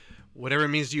Whatever It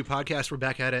Means to You podcast, we're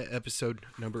back at it, episode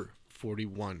number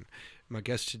 41. My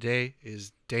guest today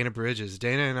is Dana Bridges.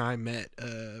 Dana and I met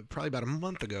probably about a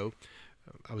month ago.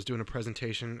 I was doing a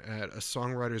presentation at a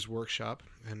songwriter's workshop,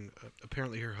 and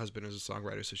apparently her husband is a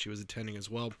songwriter, so she was attending as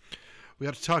well. We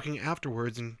got to talking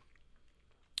afterwards, and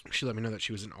she let me know that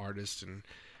she was an artist, and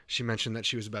she mentioned that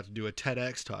she was about to do a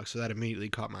TEDx talk, so that immediately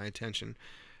caught my attention.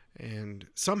 And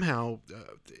somehow,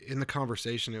 in the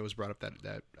conversation, it was brought up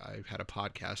that I had a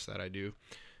podcast that I do,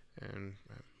 and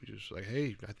we just like,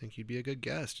 hey, I think you'd be a good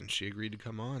guest, and she agreed to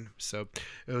come on. So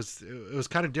it was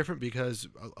kind of different because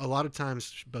a lot of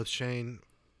times both Shane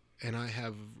and I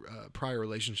have prior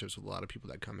relationships with a lot of people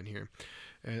that come in here,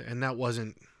 and that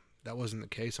wasn't the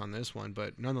case on this one,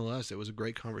 but nonetheless, it was a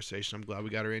great conversation. I'm glad we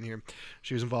got her in here.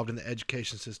 She was involved in the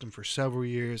education system for several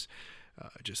years.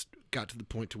 Just got to the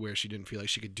point to where she didn't feel like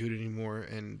she could do it anymore,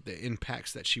 and the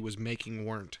impacts that she was making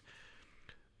weren't,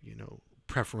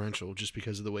 preferential just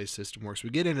because of the way the system works.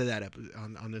 We get into that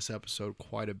on this episode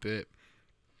quite a bit.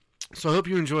 So I hope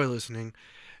you enjoy listening,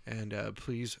 and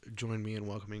please join me in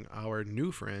welcoming our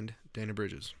new friend, Dana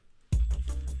Bridges.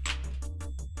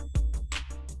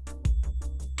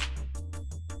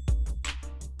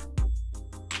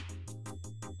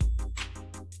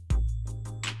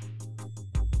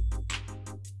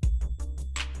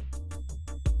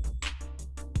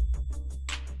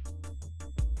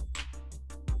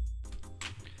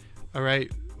 All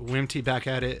right, WIMT back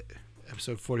at it,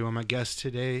 episode 41. My guest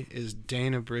today is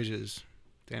Dana Bridges.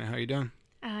 Dana, how are you doing?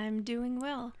 I'm doing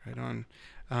well. Right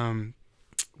on.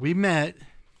 We met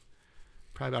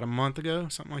probably about a month ago,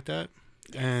 something like that.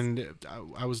 Yes. And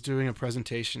I was doing a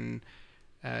presentation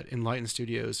at Enlighten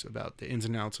Studios about the ins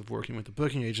and outs of working with a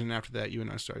booking agent. And after that, you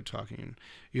and I started talking, and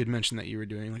you had mentioned that you were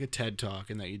doing like a TED Talk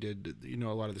and that you did, a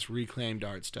lot of this reclaimed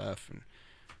art stuff. And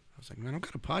I was like, man, I've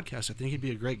got a podcast. I think he'd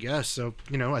be a great guest. So,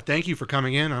 I thank you for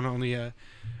coming in. I'm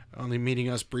only meeting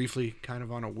us briefly, kind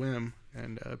of on a whim,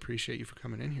 and appreciate you for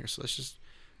coming in here. So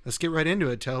let's get right into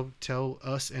it. Tell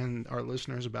us and our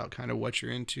listeners about kind of what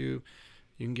you're into.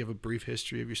 You can give a brief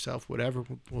history of yourself, whatever.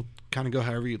 We'll kind of go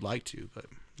however you'd like to, but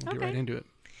we'll get right into it.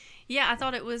 Yeah, I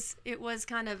thought it was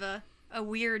kind of a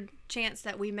weird chance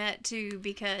that we met too,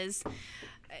 because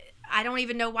I don't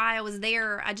even know why I was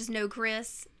there. I just know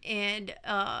Chris, and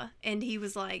he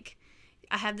was like,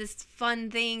 I have this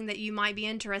fun thing that you might be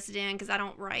interested in, because I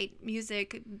don't write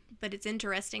music, but it's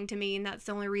interesting to me, and that's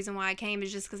the only reason why I came,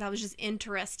 is just because I was just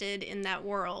interested in that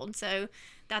world. So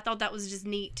I thought that was just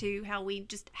neat too, how we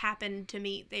just happened to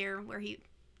meet there, where he,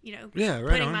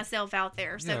 putting myself out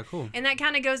there. So, yeah, cool. And that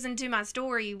kind of goes into my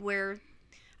story, where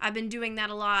I've been doing that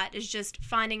a lot, is just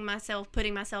finding myself,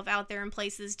 putting myself out there in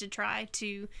places to try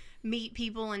to meet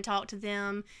people and talk to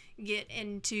them, get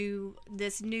into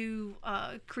this new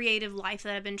creative life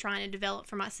that I've been trying to develop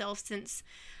for myself since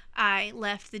I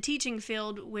left the teaching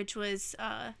field, which was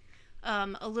a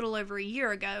little over a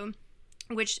year ago,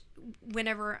 which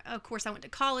whenever, of course, I went to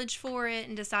college for it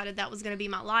and decided that was going to be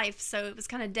my life. So it was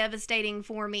kind of devastating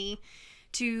for me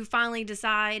to finally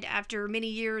decide, after many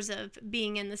years of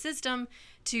being in the system,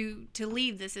 to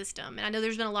leave the system. And I know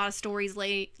there's been a lot of stories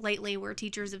lately where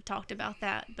teachers have talked about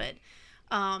that, but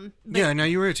yeah. Now,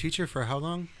 you were a teacher for how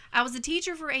long? I was a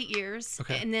teacher for 8 years,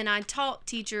 okay. And then I taught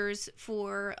teachers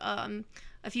for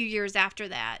a few years after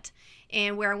that,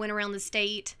 and where I went around the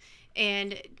state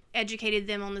and educated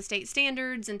them on the state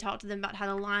standards and talked to them about how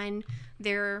to align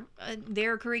their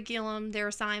curriculum, their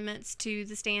assignments to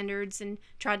the standards, and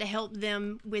tried to help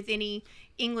them with any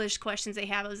English questions they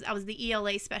have. I was the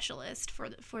ELA specialist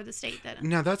for the state.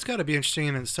 Now, that's got to be interesting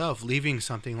in itself, leaving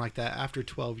something like that after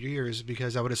 12 years,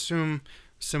 because I would assume,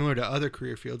 similar to other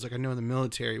career fields, like I know in the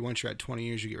military, once you're at 20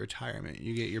 years, you get retirement,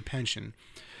 you get your pension,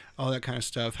 all that kind of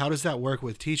stuff. How does that work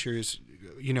with teachers,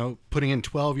 putting in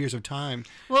 12 years of time?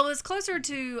 Well, it was closer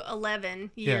to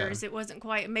 11 years. Yeah. It wasn't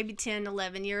quite, maybe 10,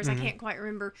 11 years. Mm-hmm. I can't quite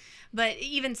remember. But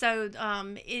even so,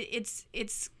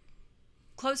 it's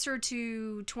closer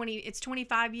to 20, it's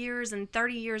 25 years and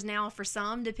 30 years now for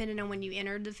some, depending on when you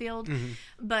entered the field. Mm-hmm.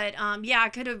 But yeah, I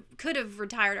could have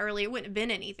retired early. It wouldn't have been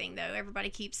anything, though. Everybody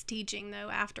keeps teaching, though,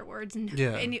 afterwards. And,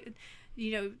 yeah. And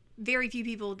very few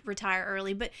people retire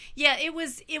early. But yeah, it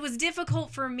was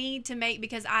difficult for me to make,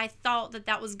 because I thought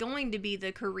that was going to be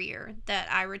the career that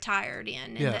I retired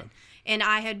in. And, and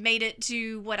I had made it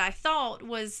to what I thought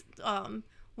was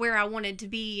where I wanted to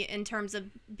be in terms of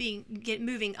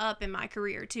moving up in my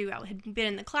career too. I had been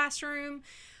in the classroom.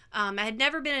 I had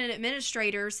never been an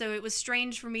administrator, so it was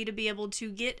strange for me to be able to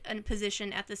get a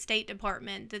position at the State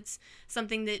Department. That's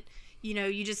something that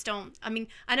you just don't. I mean,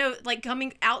 I know, like,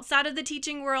 coming outside of the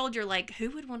teaching world, you're like, who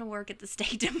would want to work at the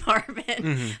State Department?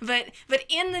 Mm-hmm. But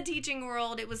in the teaching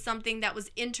world, it was something that was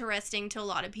interesting to a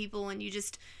lot of people, and you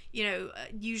just,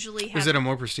 usually have. Is it a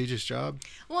more prestigious job?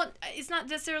 Well, it's not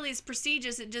necessarily as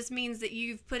prestigious. It just means that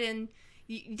you've put in.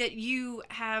 That you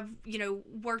have,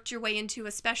 worked your way into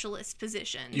a specialist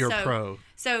position. You're a pro.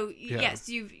 So yes,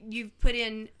 you've put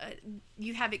in,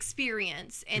 you have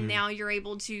experience, and now you're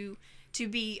able to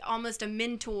be almost a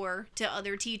mentor to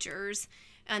other teachers,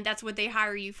 and that's what they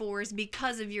hire you for, is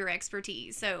because of your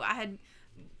expertise. So I had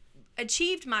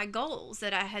achieved my goals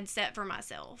that I had set for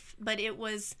myself, but it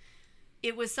was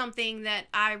something that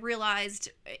I realized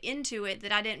into it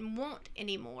that I didn't want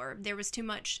anymore. There was too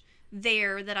much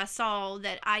there that I saw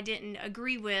that I didn't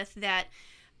agree with, that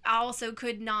I also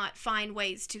could not find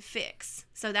ways to fix.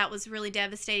 So that was really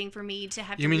devastating for me to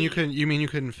have to leave. You mean you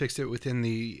couldn't fix it within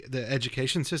the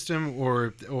education system,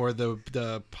 or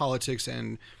the politics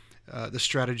and the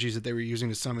strategies that they were using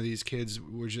to some of these kids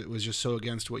was just so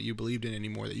against what you believed in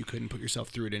anymore that you couldn't put yourself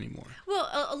through it anymore?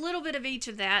 Well, a little bit of each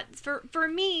of that. For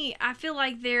me, I feel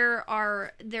like there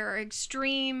are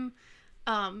extreme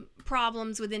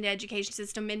problems within the education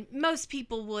system, and most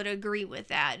people would agree with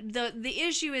that. The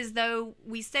issue is, though,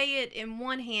 we say it in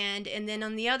one hand, and then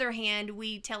on the other hand,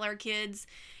 we tell our kids,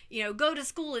 go to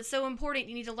school, it's so important,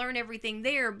 you need to learn everything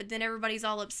there, but then everybody's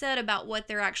all upset about what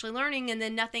they're actually learning, and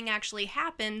then nothing actually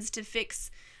happens to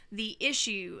fix the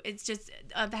issue. It's just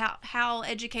about how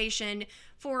education,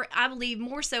 for, I believe,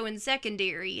 more so in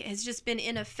secondary, has just been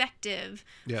ineffective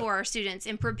for our students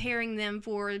in preparing them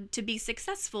to be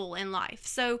successful in life.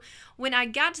 So when I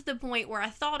got to the point where I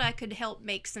thought I could help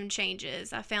make some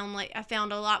changes, I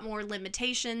found a lot more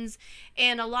limitations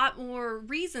and a lot more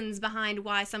reasons behind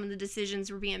why some of the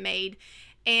decisions were being made,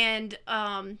 and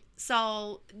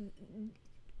saw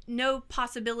no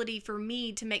possibility for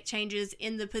me to make changes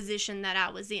in the position that I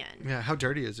was in. Yeah, how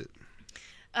dirty is it?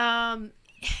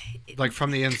 Like from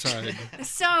the inside.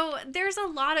 So there's a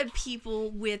lot of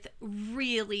people with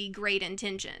really great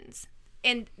intentions.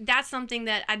 And that's something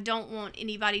that I don't want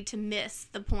anybody to miss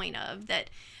the point of, that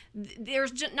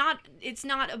there's just it's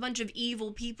not a bunch of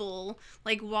evil people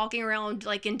like walking around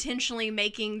like intentionally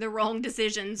making the wrong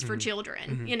decisions for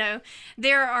children.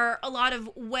 There are a lot of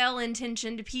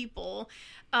well-intentioned people.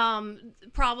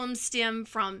 Problems stem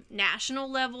from national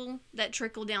level that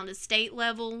trickle down to state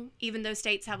level, even though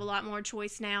states have a lot more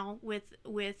choice now with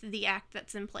the act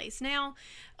that's in place now,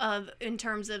 in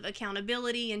terms of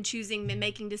accountability and choosing and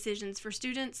making decisions for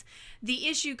students. The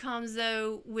issue comes,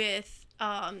 though, with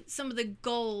some of the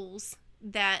goals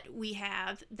that we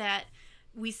have, that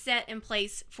we set in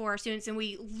place for our students, and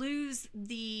we lose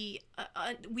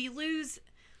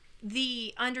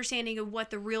the understanding of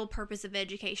what the real purpose of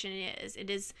education is.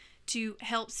 It is to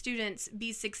help students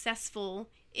be successful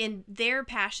in their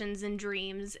passions and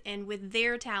dreams, and with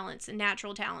their talents and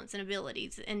natural talents and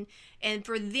abilities, and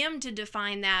for them to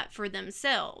define that for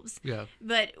themselves. Yeah.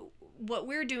 But what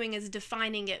we're doing is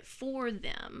defining it for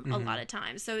them a lot of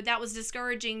times. So that was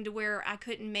discouraging, to where I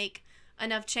couldn't make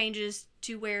enough changes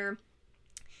to where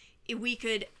we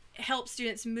could help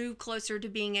students move closer to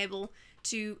being able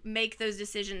to make those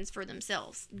decisions for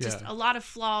themselves. Just a lot of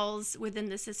flaws within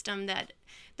the system that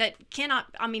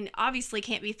cannot, obviously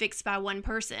can't be fixed by one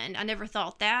person. I never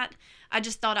thought that. I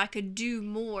just thought I could do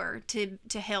more to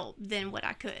help than what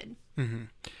I could. Mm-hmm.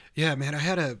 Yeah, man, I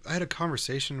had a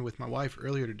conversation with my wife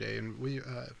earlier today, and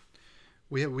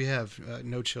we have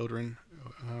no children,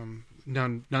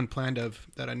 none planned of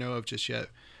that I know of just yet.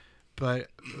 But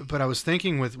I was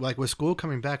thinking, with school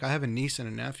coming back, I have a niece and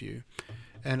a nephew.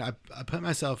 And I put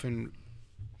myself in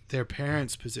their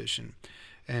parents' position,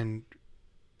 and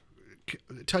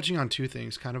touching on two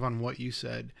things, kind of on what you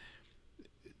said.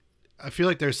 I feel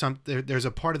like there's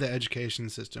a part of the education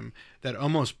system that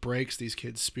almost breaks these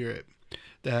kids' spirit,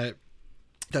 that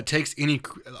takes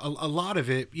a lot of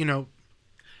it.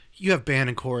 You have band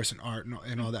and chorus and art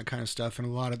and all that kind of stuff, and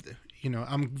a lot of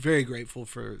I'm very grateful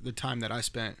for the time that I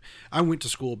spent. I went to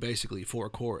school basically for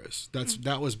chorus.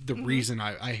 That was the reason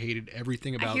I hated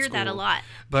everything about school. I hear that a lot.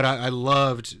 But I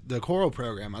loved the choral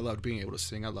program. I loved being able to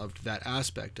sing. I loved that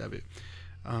aspect of it.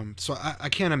 So I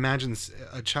can't imagine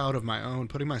a child of my own,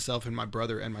 putting myself in my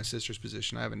brother and my sister's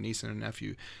position. I have a niece and a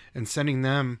nephew, and sending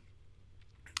them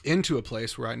into a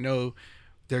place where I know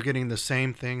they're getting the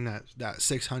same thing that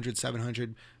 600,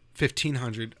 700,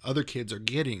 1,500 other kids are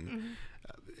getting.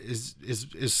 Is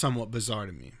somewhat bizarre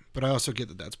to me. But I also get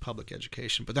that that's public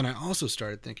education. But then I also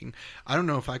started thinking, I don't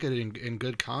know if I could in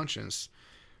good conscience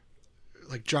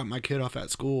like drop my kid off at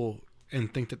school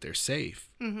and think that they're safe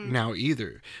now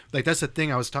either. Like, that's the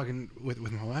thing. I was talking with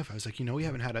my wife. I was like, we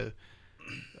haven't had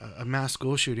a mass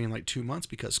school shooting in like 2 months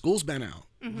because school's been out.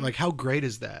 Like, how great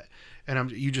is that?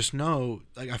 And you just know,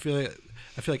 like, I feel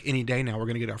like any day now we're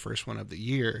going to get our first one of the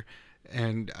year.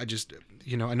 And I just,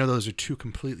 I know those are two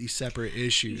completely separate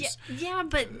issues. Yeah,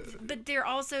 but there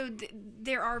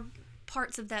are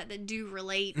parts of that do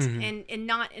relate, and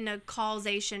not in a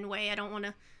causation way. I don't want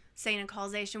to say in a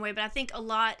causation way, but I think a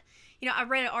lot, I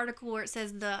read an article where it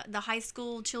says the high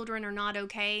school children are not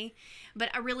okay, but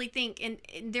I really think, and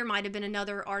there might have been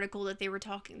another article that they were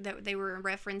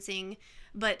referencing,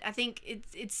 but I think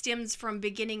it stems from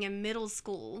beginning and middle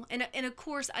school, and of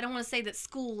course I don't want to say that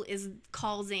school is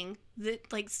causing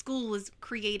school is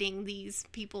creating these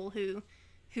people who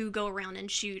go around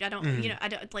and shoot. I don't, I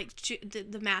don't like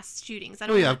the mass shootings. I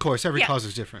don't. Oh yeah, of course, every cause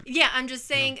is different. Yeah, I'm just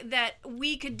saying that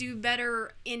we could do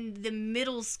better in the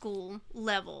middle school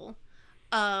level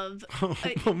of.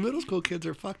 Well, middle school kids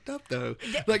are fucked up though.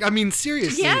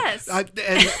 Seriously. Yes. And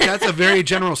that's a very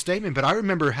general statement, but I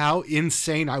remember how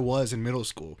insane I was in middle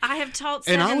school. I have taught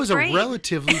and I was grade. A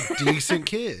relatively decent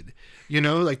kid.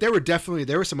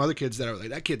 There were some other kids that I was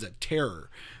like, that kid's a terror.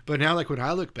 But now, like, when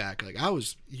I look back, like,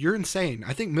 you're insane.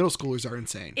 I think middle schoolers are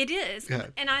insane. It is. Yeah.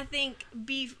 And I think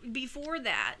before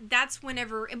that's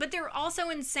whenever, but they're also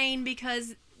insane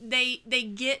because they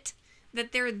get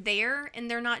that they're there and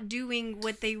they're not doing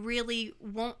what they really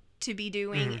want to be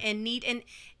doing and need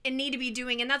to be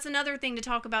doing. And that's another thing to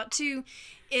talk about too,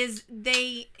 is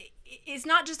it's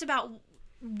not just about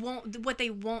what they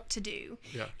want to do.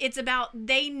 Yeah. It's about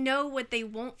they know what they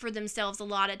want for themselves a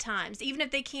lot of times, even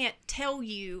if they can't tell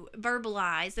you,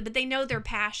 verbalize, but they know their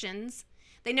passions.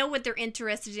 They know what they're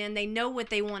interested in. They know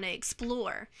what they want to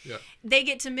explore. Yeah. They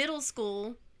get to middle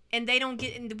school and they don't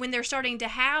get, when they're starting to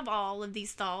have all of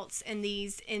these thoughts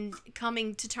and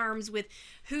coming to terms with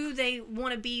who they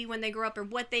want to be when they grow up or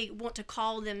what they want to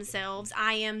call themselves.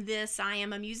 I am this, I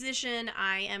am a musician,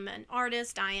 I am an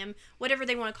artist, I am whatever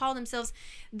they want to call themselves.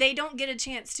 They don't get a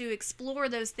chance to explore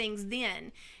those things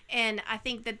then. And I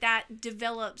think that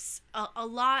develops a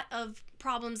lot of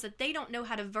problems that they don't know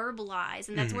how to verbalize.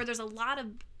 And that's where there's a lot of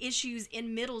issues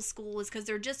in middle school, is because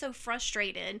they're just so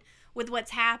frustrated with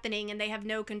what's happening and they have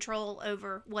no control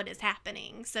over what is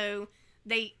happening. So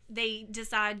they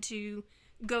decide to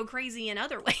go crazy in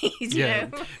other ways. You know?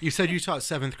 You said you taught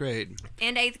 7th grade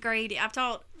And 8th grade. I've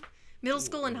taught middle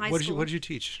school and high school. What did you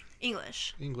teach?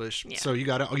 English. Yeah. So you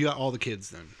got all the kids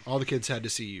then. All the kids had to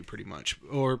see you pretty much,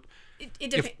 or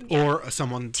or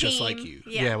someone team, just like you.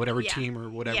 Yeah. Team or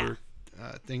whatever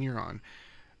thing you're on.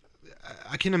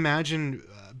 I can imagine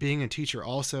being a teacher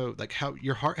also, like, how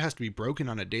your heart has to be broken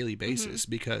on a daily basis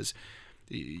because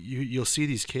you'll see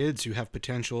these kids who have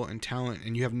potential and talent,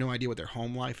 and you have no idea what their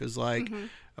home life is like,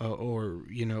 or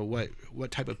what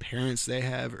type of parents they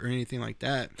have or anything like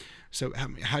that. So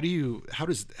how do you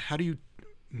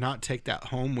not take that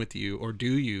home with you, or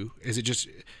do you?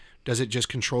 Does it just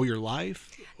control your life?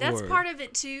 That's part of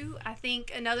it too. I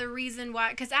think another reason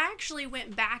why, because I actually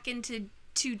went back into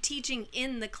teaching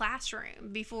in the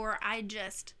classroom before I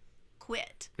just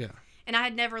quit. Yeah. And I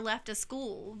had never left a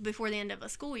school before the end of a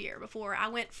school year before. I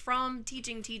went from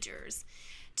teaching teachers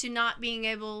to not being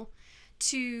able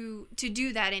to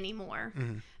do that anymore.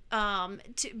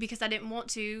 Because I didn't want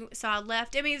to, so I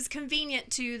left. I mean, it was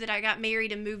convenient too that I got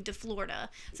married and moved to Florida,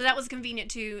 so that was convenient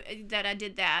too that I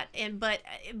did that. But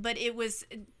it was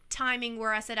timing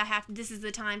where I said this is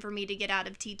the time for me to get out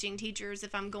of teaching teachers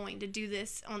if I'm going to do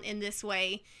this in this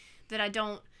way that I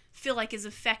don't feel like is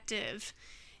effective,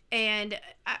 and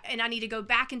I need to go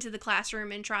back into the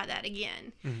classroom and try that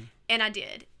again. And I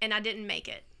did, and I didn't make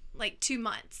it like 2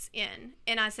 months in,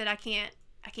 and I said I can't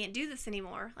do this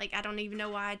anymore. Like, I don't even know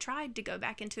why I tried to go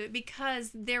back into it,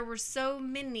 because there were so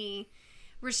many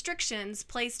restrictions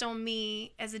placed on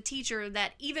me as a teacher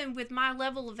that even with my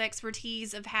level of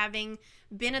expertise of having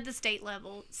been at the state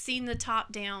level, seen the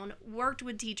top down, worked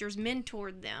with teachers,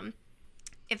 mentored them,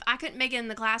 if I couldn't make it in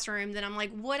the classroom, then I'm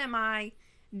like, what am I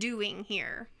doing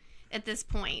here at this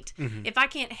point? If I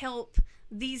can't help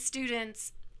these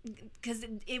students, because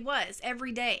it was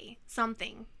every day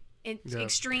something.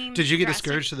 Extreme. Did you get drastic.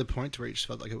 discouraged to the point to where you just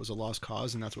felt like it was a lost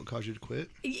cause and that's what caused you to quit?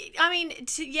 I mean,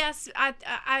 yes,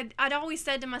 I'd always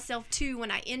said to myself too when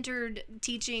I entered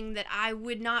teaching that I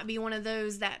would not be one of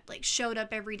those that like showed up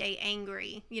every day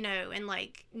angry, and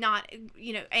like not,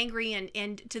 angry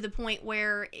and to the point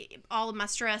where all of my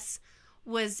stress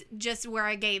was just where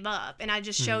I gave up and I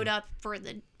just showed up for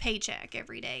the paycheck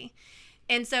every day.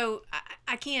 And so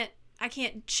I can't I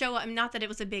can't show up. Not that it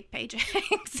was a big paycheck,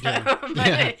 so Yeah. but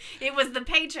Yeah. it was the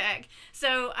paycheck.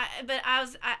 So,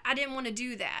 I didn't want to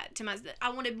do that to myself. I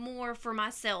wanted more for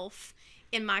myself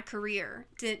in my career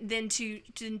than to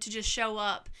just show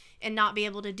up and not be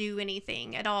able to do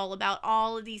anything at all about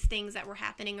all of these things that were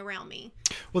happening around me.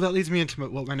 Well, that leads me into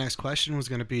what my next question was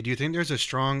going to be. Do you think there's a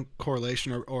strong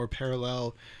correlation or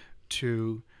parallel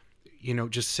to,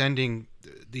 just sending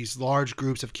these large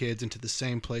groups of kids into the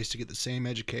same place to get the same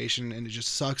education, and it just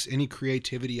sucks any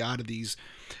creativity out of these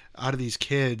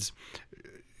kids?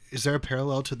 Is there a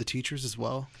parallel to the teachers as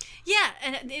well? Yeah,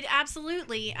 and it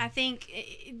absolutely. I think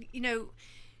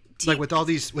Like with all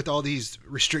these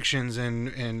restrictions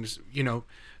and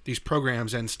these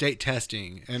programs and state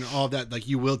testing and all that, like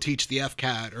you will teach the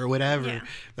FCAT or whatever. Yeah.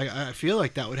 Like I feel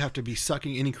like that would have to be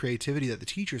sucking any creativity that the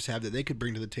teachers have that they could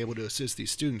bring to the table to assist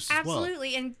these students as well.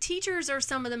 Absolutely, and teachers are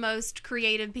some of the most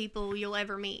creative people you'll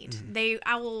ever meet. Mm-hmm.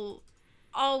 I will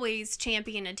always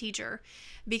champion a teacher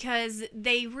because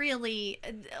they really,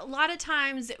 a lot of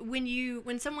times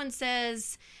when someone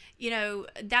says,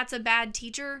 that's a bad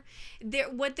teacher,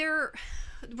 what they're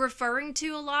referring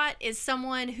to a lot is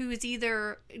someone who is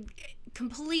either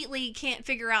completely can't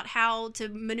figure out how to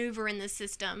maneuver in the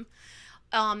system,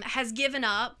 has given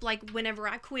up. Like whenever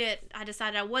I quit, I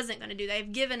decided I wasn't going to do that.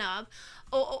 They've given up,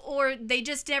 or they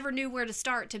just never knew where to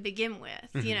start to begin with,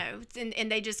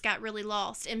 and they just got really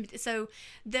lost. And so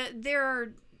there are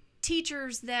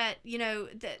teachers that,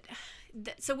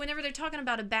 so whenever they're talking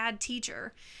about a bad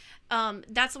teacher,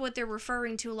 that's what they're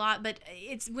referring to a lot, but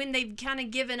it's when they've kind of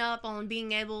given up on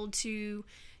being able to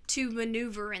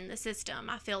maneuver in the system,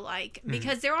 I feel like,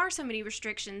 because there are so many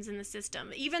restrictions in the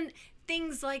system, even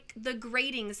things like the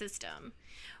grading system.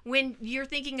 When you're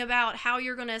thinking about how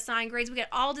you're going to assign grades, we get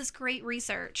all this great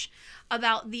research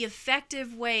about the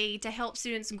effective way to help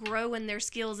students grow in their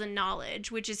skills and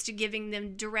knowledge, which is to giving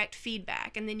them direct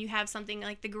feedback. And then you have something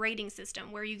like the grading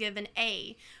system where you give an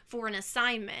A for an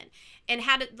assignment, and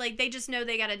they just know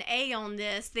they got an A on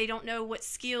this. They don't know what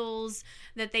skills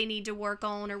that they need to work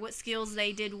on or what skills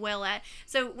they did well at.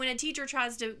 So when a teacher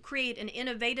tries to create an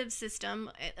innovative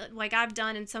system, like I've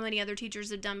done and so many other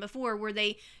teachers have done before, where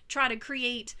they try to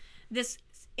create this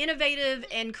innovative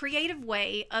and creative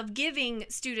way of giving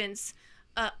students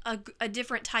a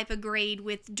different type of grade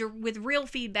with real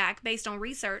feedback based on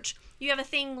research. You have a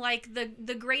thing like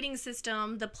the grading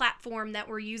system, the platform that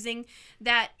we're using,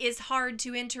 that is hard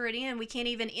to enter it in. We can't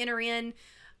even enter in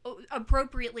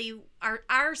appropriately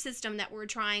our system that we're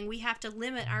trying. We have to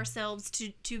limit ourselves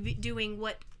to be doing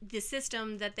what the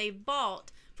system that they've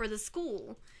bought for the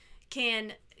school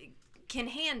can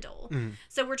handle.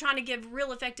 So we're trying to give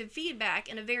real effective feedback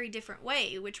in a very different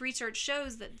way, which research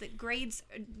shows that the grades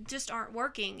just aren't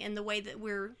working in the way that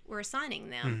we're assigning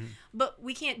them. But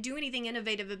we can't do anything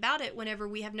innovative about it whenever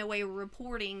we have no way of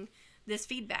reporting this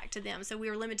feedback to them. So we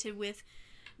are limited with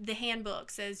the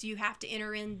handbook says you have to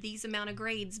enter in these amount of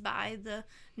grades by the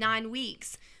 9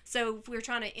 weeks. So if we're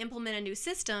trying to implement a new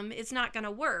system, it's not going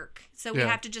to work. So we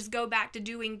have to just go back to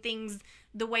doing things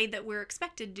the way that we're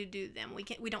expected to do them.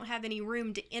 We don't have any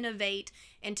room to innovate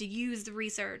and to use the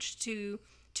research to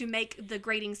make the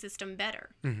grading system better.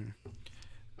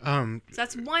 So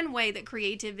that's one way that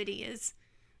creativity is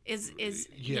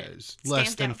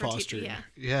less than out for fostered. teacher,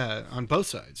 Yeah, on both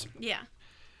sides. Yeah.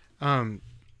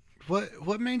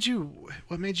 What made you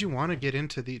want to get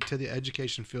into the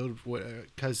education field?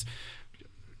 Because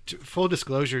full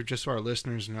disclosure, just so our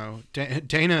listeners know,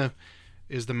 Dana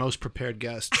is the most prepared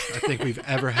guest I think we've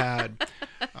ever had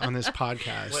on this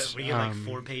podcast. What, were you like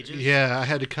 4 pages? Yeah, I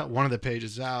had to cut one of the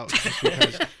pages out just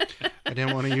because I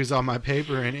didn't want to use all my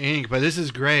paper and ink. But this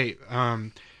is great.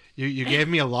 You gave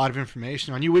me a lot of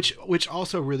information on you, which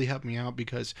also really helped me out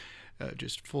because.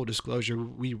 Just full disclosure,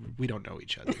 we don't know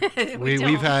each other.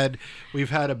 We've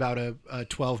had about a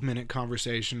 12-minute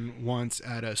conversation once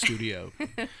at a studio,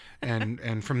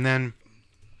 and from then,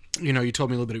 you told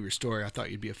me a little bit of your story. I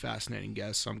thought you'd be a fascinating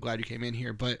guest, so I'm glad you came in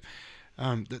here. But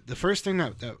the first thing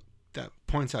that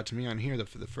points out to me on here, the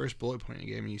first bullet point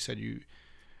you gave me, you said you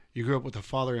grew up with a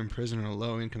father in prison in a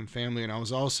low-income family, and I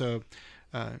was also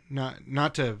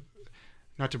not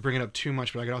to bring it up too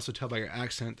much, but I could also tell by your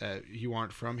accent that you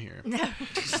aren't from here. No,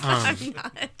 I'm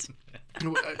not.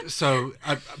 So,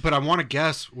 but I want to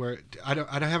guess where. I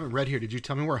haven't read here. Did you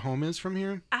tell me where home is from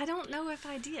here? I don't know if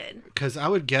I did. Because I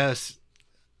would guess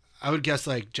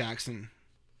like Jackson,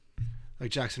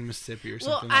 Mississippi, or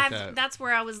something like that. That's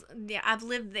where I was. Yeah, I've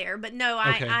lived there, but no,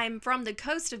 I'm from the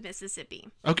coast of Mississippi.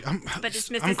 Okay, but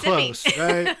it's I'm Mississippi. close,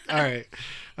 right? All right.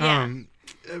 Yeah.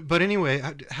 But anyway,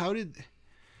 how did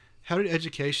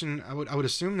education? I would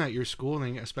assume that your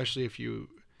schooling, especially if you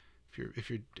if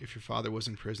your father was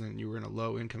in prison and you were in a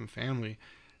low income family,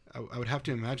 I would have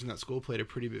to imagine that school played a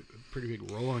pretty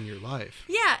big role in your life.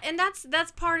 Yeah, and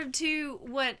that's part of too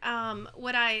what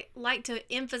I like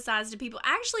to emphasize to people.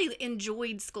 I actually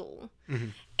enjoyed school,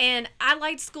 and I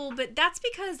liked school, but that's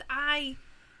because I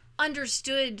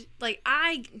understood, like,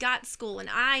 I got school and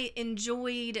I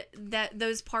enjoyed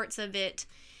those parts of it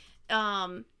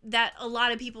that a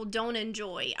lot of people don't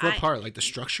enjoy. What part? Like the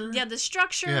structure? Yeah, the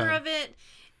structure of it,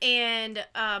 and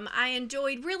I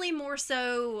enjoyed really more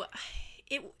so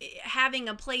having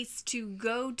a place to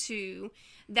go to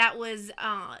that was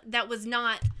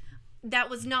not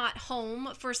home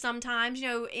for sometimes.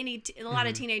 A lot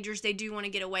of teenagers, they do want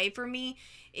to get away from me.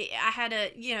 I had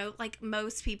like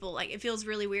most people, like, it feels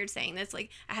really weird saying this,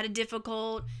 like, I had a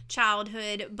difficult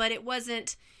childhood, but it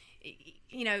wasn't,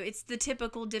 it's the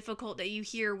typical difficult that you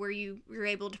hear where you're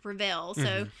able to prevail.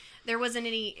 So there wasn't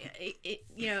any,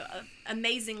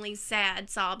 amazingly sad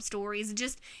sob stories.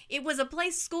 Just,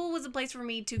 school was a place for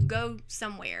me to go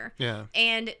somewhere. Yeah.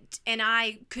 And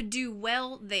I could do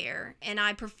well there, and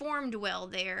I performed well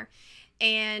there.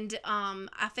 And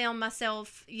I found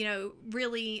myself,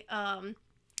 really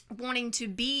wanting to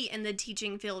be in the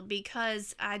teaching field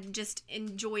because I just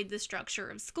enjoyed the structure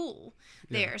of school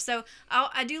there. So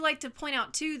I do like to point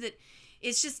out too that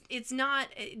it's not,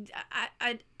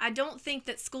 I don't think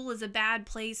that school is a bad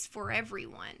place for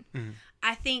everyone.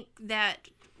 I think that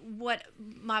what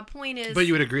my point is. But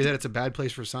you would agree that it's a bad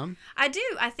place for some? I do.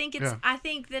 I think I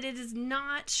think that it is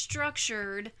not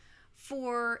structured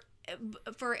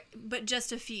but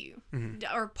just a few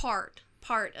or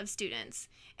part of students,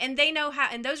 and they know how,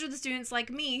 and those are the students like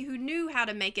me who knew how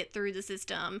to make it through the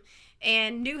system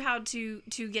and knew how to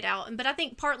get out. But I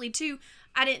think partly too,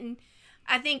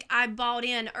 I think I bought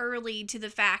in early to the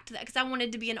fact that, because I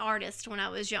wanted to be an artist when I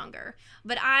was younger,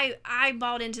 but I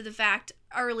bought into the fact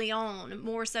early on,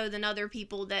 more so than other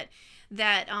people, that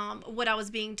what I was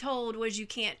being told was you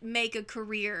can't make a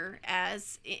career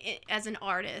as an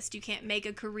artist. You can't make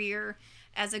a career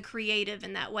as a creative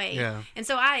in that way. Yeah. And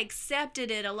so I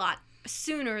accepted it a lot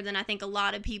sooner than I think a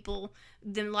lot of people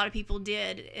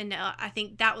did. And I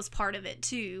think that was part of it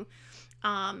too.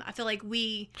 I feel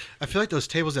like those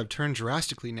tables have turned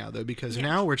drastically now, though, because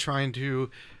now we're trying to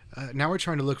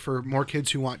look for more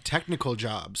kids who want technical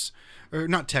jobs, or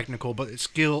not technical, but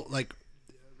skill, like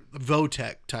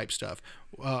VOTech type stuff,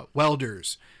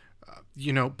 welders,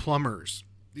 plumbers,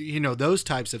 those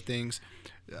types of things.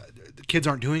 The kids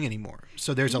aren't doing anymore,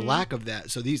 so there's a lack of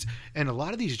that. So a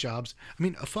lot of these jobs, I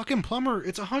mean, a fucking plumber,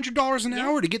 it's $100 an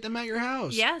hour to get them at your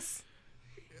house. Yes.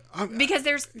 Because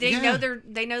they know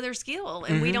their skill,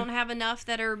 and we don't have enough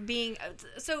that are being.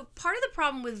 So part of the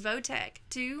problem with VOTech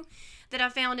too, that I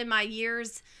found in my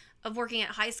years of working at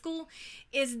high school,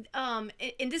 is and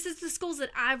this is the schools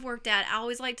that I've worked at. I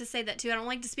always like to say that too. I don't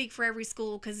like to speak for every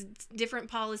school because it's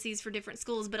different policies for different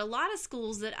schools. But a lot of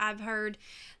schools that I've heard,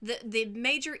 the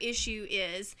major issue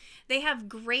is they have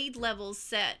grade levels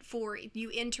set for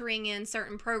you entering in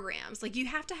certain programs. Like, you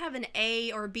have to have an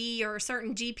A or B or a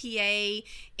certain GPA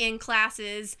in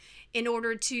classes in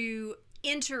order to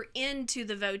enter into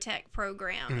the VOTech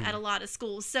program at a lot of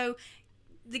schools. So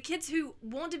the kids who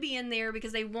want to be in there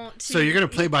because they want to. So you're going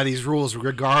to play by these rules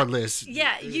regardless.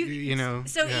 Yeah,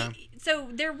 So so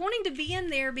they're wanting to be in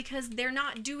there because they're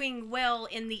not doing well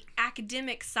in the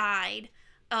academic side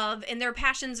and their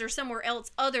passions are somewhere else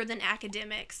other than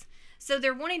academics. So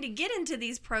they're wanting to get into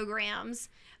these programs,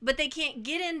 but they can't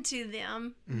get into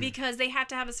them because they have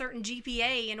to have a certain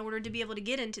GPA in order to be able to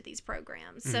get into these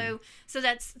programs. So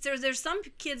there's some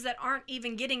kids that aren't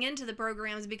even getting into the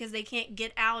programs because they can't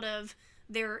get out of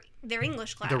their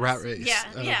English class. The rat race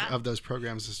of those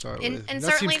programs to start with. And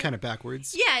that seems kind of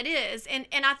backwards. Yeah, it is. And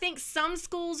I think some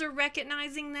schools are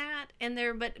recognizing that, and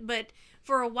but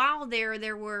for a while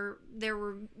there were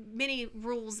many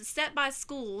rules set by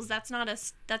schools. That's not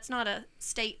a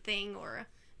state thing or a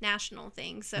national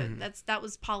thing. So that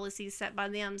was policies set by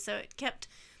them. So it kept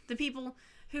the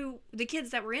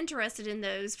kids that were interested in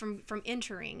those from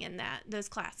entering in those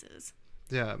classes.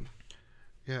 Yeah.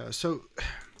 Yeah. So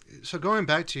going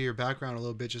back to your background a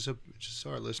little bit, just so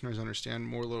our listeners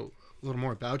understand a little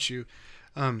more about you,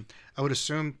 I would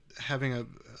assume having a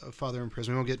father in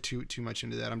prison. We won't get too much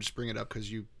into that. I'm just bringing it up because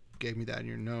you gave me that in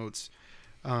your notes.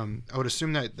 I would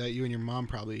assume that you and your mom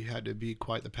probably had to be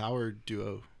quite the power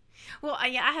duo. Well, I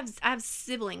have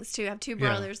siblings too. I have two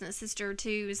brothers and a sister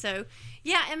too. So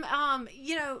yeah, and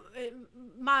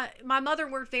my mother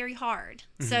worked very hard.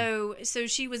 So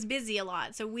she was busy a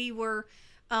lot. So we were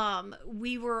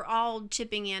all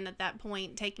chipping in at that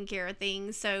point, taking care of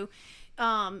things. So,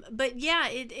 but yeah,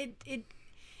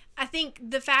 I think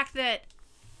the fact that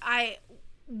I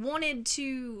wanted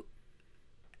to,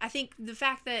 I think the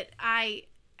fact that I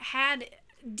had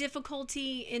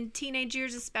difficulty in teenage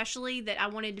years, especially, that I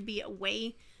wanted to be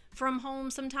away from home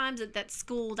sometimes at that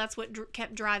school, that's what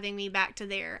kept driving me back to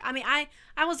there. I mean, I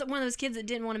was one of those kids that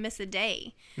didn't want to miss a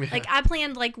day. Yeah. Like, I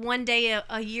planned like one day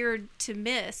a year to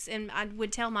miss, and I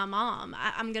would tell my mom,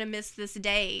 I'm going to miss this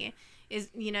day. Is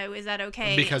that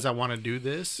okay? Because I want to do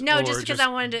this? No, Or just because I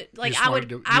wanted to, like, you I just would wanted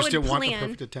to- I you would just didn't want the plan.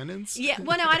 perfect attendance? Yeah,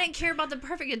 well, no, I didn't care about the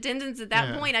perfect attendance at that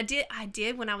Yeah. point. I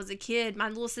did when I was a kid. My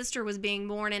little sister was being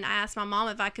born, and I asked my mom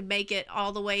if I could make it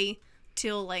all the way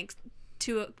till like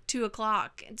 2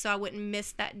 o'clock, and so I wouldn't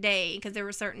miss that day, because there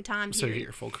were certain times. So you get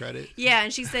your full credit? Yeah,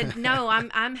 and she said, "No,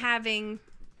 I'm having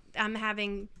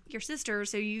your sister,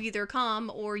 so you either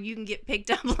come or you can get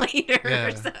picked up later."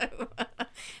 Yeah. So, but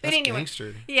That's anyway,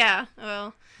 gangster. yeah.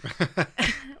 Well,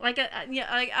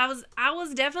 I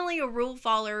was definitely a rule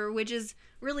follower, which is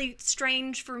really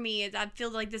strange for me. I feel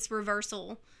like this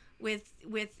reversal with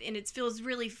and it feels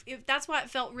really. That's why it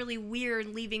felt really weird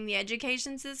leaving the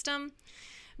education system.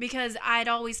 Because I'd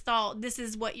always thought, this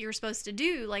is what you're supposed to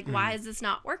do. Like, why is this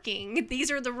not working?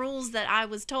 These are the rules that I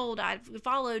was told I'd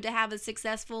follow to have a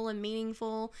successful and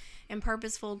meaningful and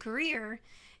purposeful career.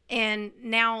 And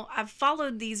now I've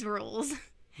followed these rules.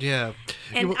 Yeah.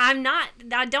 And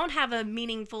I don't have a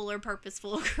meaningful or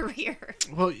purposeful career.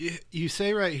 Well, you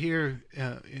say right here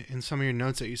in some of your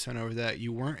notes that you sent over that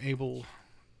you weren't able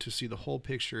to see the whole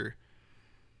picture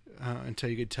until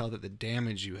you could tell that the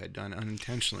damage you had done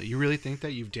unintentionally. You really think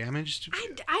that you've damaged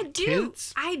I do.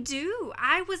 kids? I do.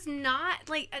 I was not,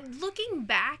 like, looking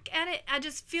back at it, I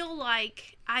just feel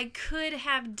like I could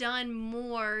have done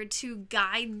more to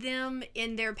guide them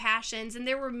in their passions. And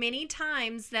there were many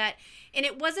times that, and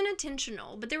it wasn't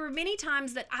intentional, but there were many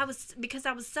times that because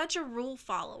I was such a rule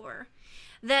follower,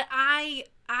 that I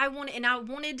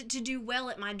wanted to do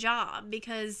well at my job,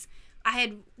 because I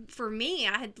had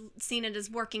seen it as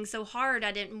working so hard.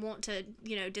 I didn't want to,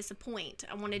 disappoint.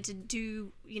 I wanted to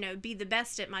do, be the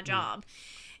best at my job.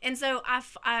 And so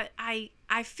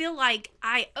I feel like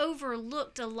I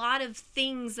overlooked a lot of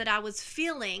things that I was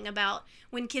feeling about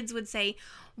when kids would say,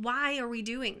 why are we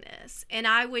doing this? And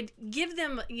I would give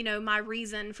them, my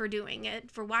reason for doing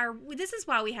it, for this is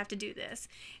why we have to do this.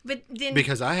 But then,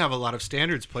 because I have a lot of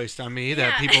standards placed on me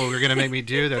that people are going to make me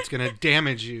do that's going to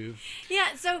damage you.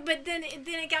 Yeah. So, but then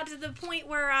it got to the point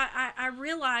where I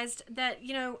realized that,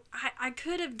 I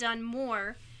could have done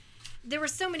more. There were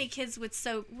so many kids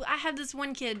I had this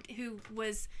one kid who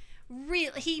was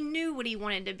he knew what he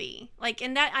wanted to be, like,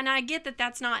 and I get that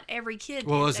that's not every kid.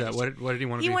 What was that? What did he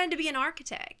want to be? He wanted to be an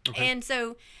architect. Okay. And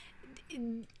so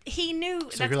he knew.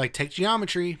 So you're like, take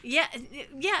geometry. Yeah.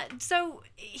 So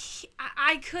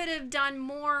I could have done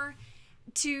more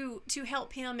to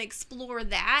help him explore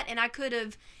that, and I could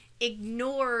have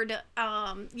ignored,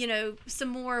 some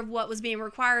more of what was being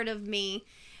required of me.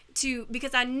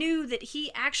 Because I knew that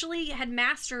he actually had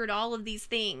mastered all of these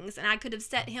things, and I could have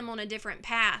set him on a different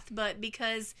path, but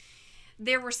because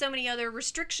there were so many other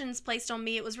restrictions placed on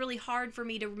me, it was really hard for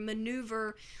me to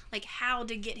maneuver, like, how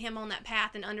to get him on that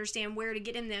path and understand where to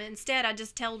get him there. Instead, I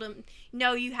just told him,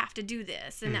 no, you have to do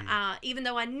this. And even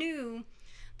though I knew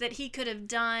that he could have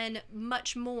done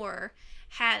much more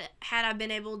had I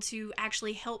been able to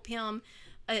actually help him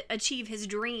achieve his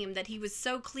dream that he was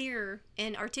so clear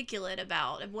and articulate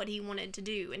about, of what he wanted to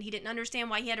do. And he didn't understand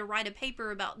why he had to write a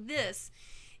paper about this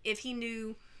if he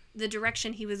knew the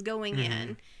direction he was going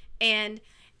in. And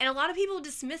a lot of people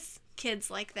dismiss kids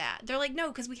like that. They're like, no,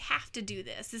 because we have to do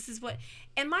this. This is what.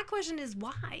 And my question is,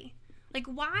 why? Like,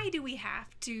 why do we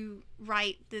have to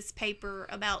write this paper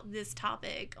about this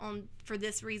topic for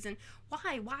this reason?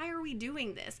 Why? Why are we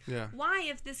doing this? Yeah. Why,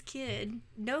 if this kid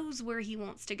knows where he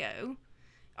wants to go,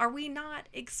 are we not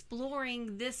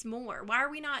exploring this more? Why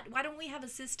don't we have a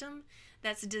system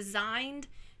that's designed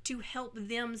to help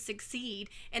them succeed?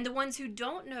 And the ones who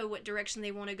don't know what direction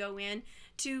they want to go in,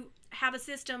 to have a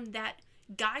system that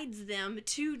guides them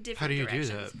to different directions.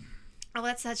 How do you do that? Oh,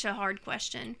 that's such a hard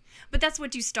question. But that's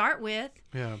what you start with.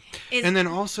 Yeah. And then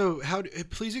also,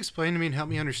 please explain to me and help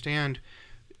me understand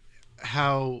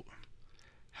how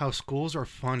schools are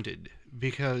funded.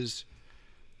 Because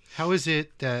how is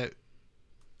it that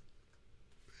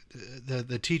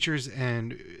the teachers,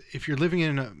 and if you're living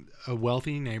in a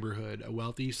wealthy neighborhood, a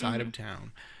wealthy side of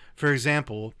town, for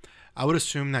example, I would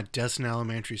assume that Destin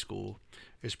Elementary School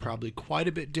is probably quite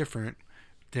a bit different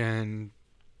than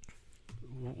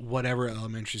whatever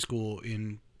elementary school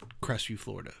in Crestview,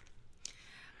 Florida.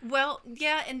 Well,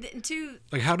 yeah, and to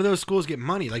like, how do those schools get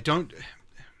money? Like,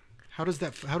 How does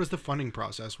the funding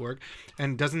process work?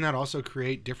 And doesn't that also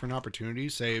create different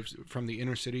opportunities, say from the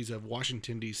inner cities of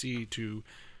Washington D.C. to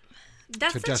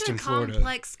That's such Destin, a Florida?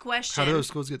 complex question. How do those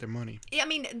schools get their money? I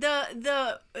mean,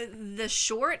 the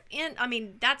short end. I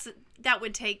mean, that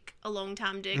would take a long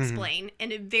time to explain,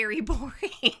 and it very boring.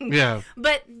 Yeah.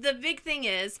 But the big thing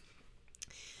is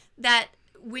that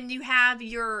when you have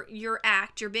your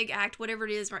act, your big act, whatever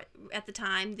it is right at the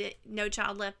time, the No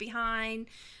Child Left Behind,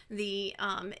 the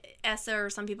ESSA, or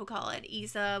some people call it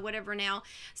ESA, whatever now.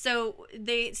 So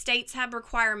the states have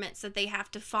requirements that they have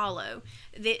to follow.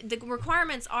 The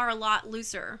requirements are a lot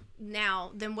looser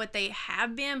now than what they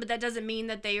have been, but that doesn't mean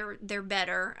that they're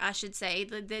better, I should say.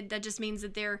 That just means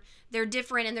that they're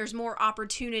different, and there's more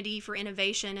opportunity for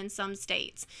innovation in some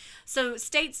states. So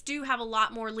states do have a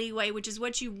lot more leeway, which is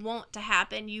what you want to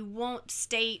happen. You want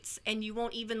states, and you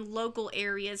want even local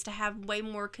areas to have way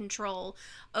more control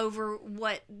over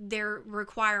what they're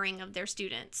requiring of their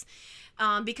students,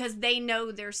 because they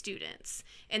know their students,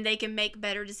 and they can make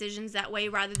better decisions that way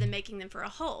rather than making them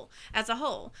as a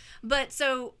whole. But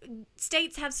so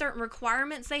states have certain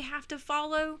requirements they have to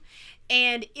follow,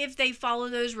 and if they follow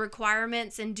those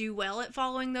requirements and do well at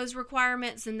following those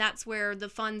requirements, then that's where the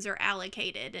funds are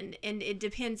allocated, and it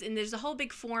depends, and there's a whole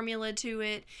big formula to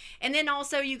it. And then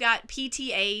also you got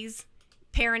PTAs.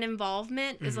 Parent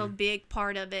involvement is a big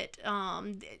part of it.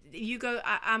 I'm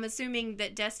assuming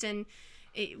that Destin,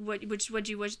 what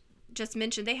you was just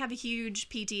mentioned, they have a huge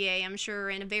PTA, I'm sure,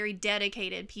 and a very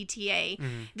dedicated PTA.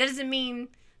 That doesn't mean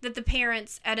that the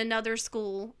parents at another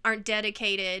school aren't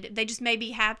dedicated. They just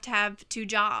maybe have to have 2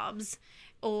 jobs,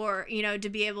 or to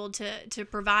be able to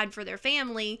provide for their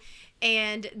family,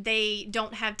 and they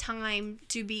don't have time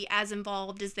to be as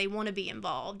involved as they want to be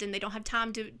involved, and they don't have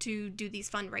time to do these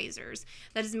fundraisers.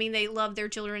 That doesn't mean they love their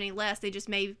children any less. They just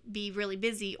may be really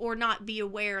busy, or not be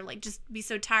aware, like just be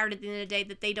so tired at the end of the day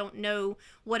that they don't know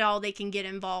what all they can get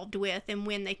involved with and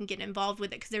when they can get involved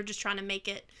with it, because they're just trying to make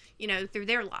it through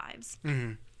their lives.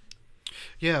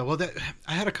 Yeah, well,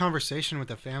 I had a conversation with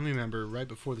a family member right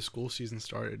before the school season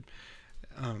started,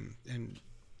 and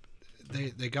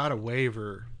they got a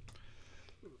waiver.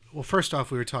 Well, first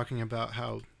off, we were talking about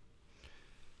how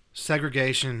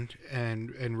segregation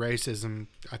and racism,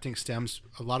 I think, stems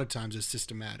a lot of times is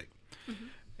systematic.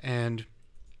 And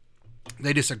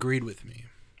they disagreed with me.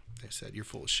 They said, "You're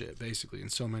full of shit," basically, in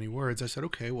so many words. I said,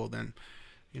 okay, well then,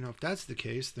 if that's the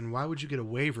case, then why would you get a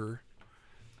waiver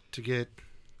to get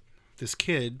this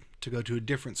kid to go to a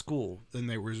different school than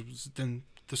the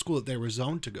school that they were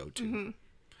zoned to go to?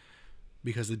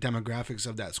 Because the demographics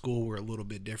of that school were a little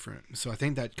bit different. So I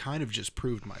think that kind of just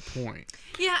proved my point.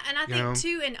 Yeah, and I think,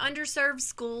 too, in underserved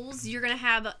schools, you're going to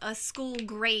have a school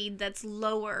grade that's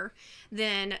lower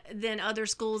than other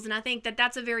schools. And I think that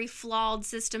that's a very flawed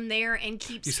system there, and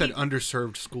keeps... You said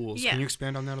underserved schools. Yeah. Can you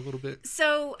expand on that a little bit?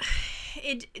 So,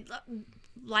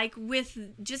 like with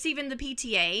just even the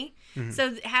PTA,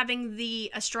 so having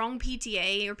a strong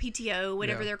PTA or PTO,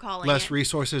 whatever they're calling less it.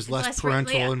 Resources, less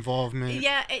parental involvement.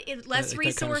 Yeah, less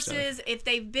resources. Kind of if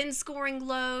they've been scoring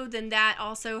low, then that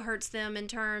also hurts them in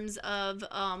terms of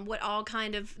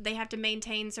they have to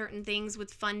maintain certain things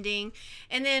with funding.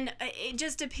 And then it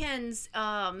just depends.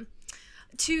 Part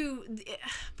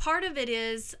of it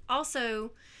is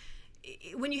also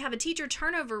when you have a teacher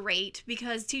turnover rate,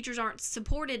 because teachers aren't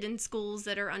supported in schools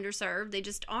that are underserved. They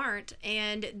just aren't,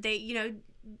 and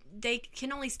they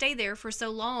can only stay there for so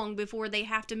long before they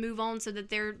have to move on, so that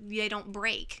they don't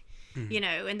break,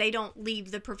 and they don't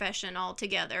leave the profession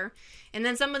altogether. And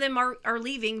then some of them are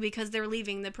leaving because they're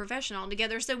leaving the profession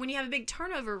altogether. So when you have a big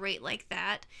turnover rate like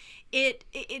that, it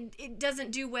doesn't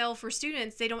do well for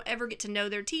students. They don't ever get to know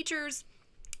their teachers.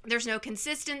 There's no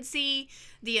consistency.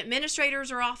 The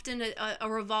administrators are often a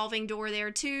revolving door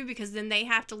there too, because then they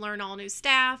have to learn all new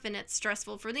staff, and it's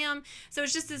stressful for them. So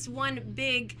it's just this one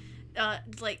big,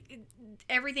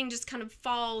 everything just kind of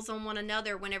falls on one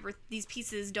another whenever these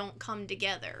pieces don't come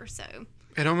together. So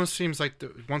it almost seems like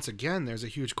once again there's a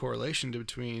huge correlation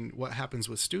between what happens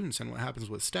with students and what happens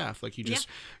with staff. Like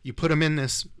you put them in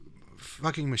this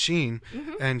fucking machine,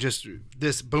 and just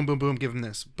this boom boom boom, give them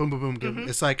this boom boom boom, give them.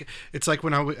 It's like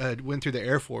when I went through the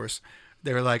Air Force,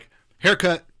 they were like,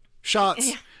 haircut,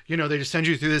 shots. They just send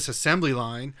you through this assembly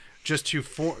line just to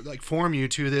form you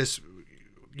to this.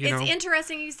 It's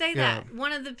interesting you say that. He's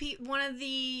one of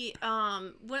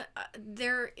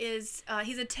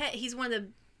the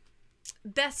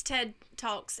best TED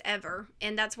Talks ever,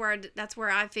 and that's where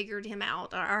I figured him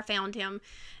out, or I found him.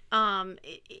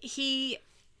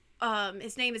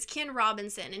 His name is Ken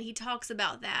Robinson, and he talks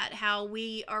about that, how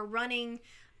we are running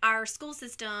our school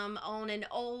system on an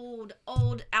old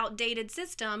outdated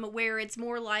system where it's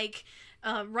more like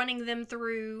running them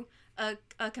through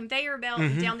a conveyor belt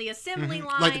down the assembly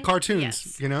line, like the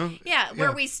cartoons, yes. Yeah,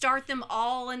 where we start them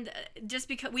all, and just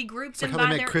because we group it's them like how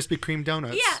by they make their Krispy Kreme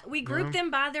donuts. yeah, we group them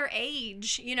by their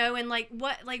age, and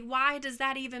why does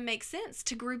that even make sense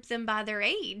to group them by their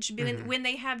age when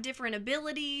they have different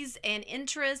abilities and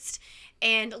interest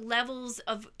and levels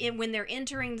of when they're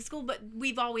entering the school? But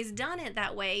we've always done it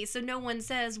that way, so no one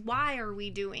says, why are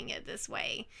we doing it this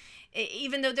way?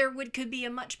 Even though could be a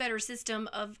much better system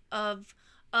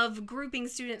of grouping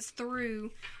students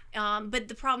through, but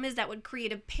the problem is that would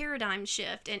create a paradigm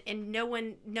shift, and no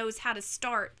one knows how to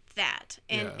start that,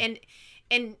 and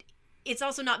it's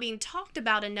also not being talked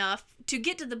about enough to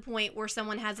get to the point where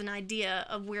someone has an idea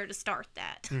of where to start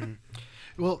that.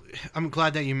 Well, I'm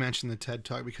glad that you mentioned the TED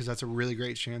Talk, because that's a really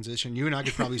great transition. You and I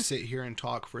could probably sit here and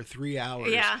talk for 3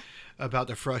 hours about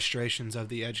the frustrations of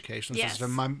the education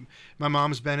system. My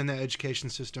mom's been in the education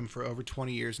system for over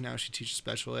 20 years now. She teaches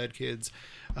special ed kids.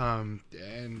 And,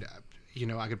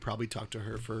 I could probably talk to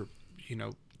her for, the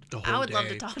whole day. I would love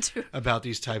to talk to her about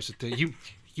these types of things.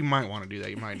 You might want to do that.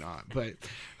 You might not.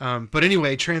 But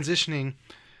anyway, transitioning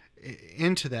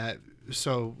into that,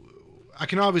 so I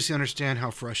can obviously understand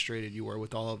how frustrated you were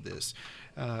with all of this.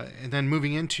 And then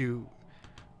moving into,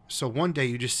 so one day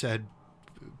you just said,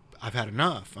 I've had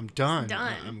enough. I'm done.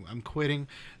 I'm quitting.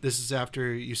 This is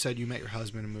after you said you met your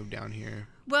husband and moved down here.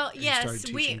 Well, yes, started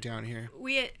teaching down here.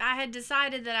 I had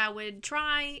decided that I would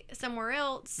try somewhere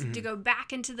else to go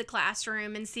back into the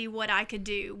classroom and see what I could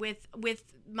do with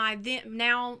my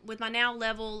now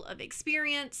level of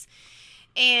experience.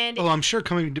 And I'm sure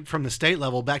coming from the state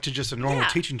level back to just a normal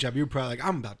teaching job, you were probably like,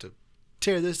 I'm about to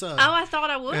tear this up. Oh, I thought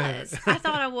I was. I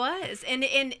thought I was. And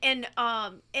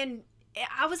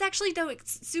I was actually, though,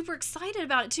 super excited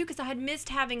about it, too, because I had missed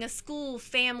having a school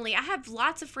family. I have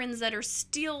lots of friends that are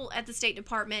still at the State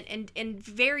Department and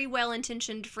very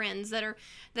well-intentioned friends that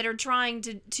are trying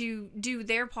to do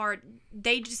their part.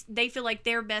 They feel like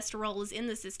their best role is in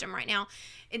the system right now.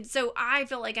 And so I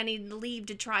felt like I needed to leave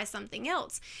to try something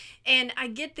else. And I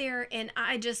get there, and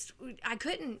I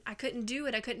couldn't do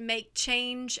it. I couldn't make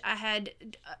change. I had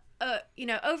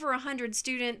over 100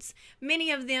 students.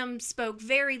 Many of them spoke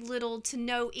very little to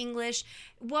no English.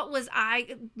 What was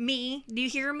me? Do you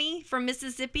hear me from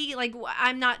Mississippi? Like,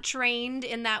 I'm not trained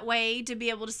in that way to be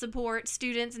able to support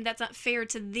students, and that's not fair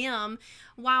to them,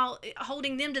 while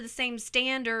holding them to the same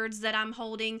standards that I'm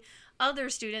holding other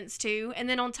students to. And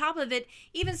then on top of it,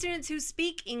 even students who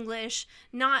speak English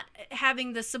not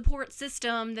having the support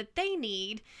system that they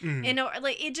need.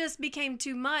 It just became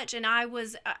too much, and I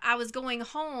was going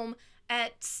home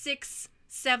at 6-7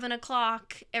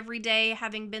 o'clock every day,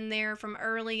 having been there from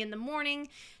early in the morning,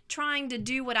 trying to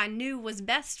do what I knew was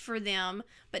best for them,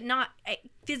 but not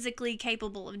physically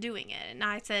capable of doing it. And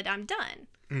I said, I'm done.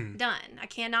 Done. I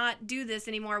cannot do this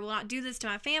anymore. I will not do this to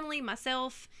my family,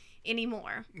 myself,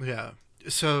 anymore. Yeah.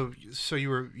 So you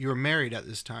were married at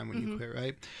this time when you quit,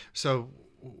 right? So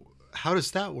how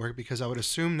does that work? Because I would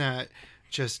assume that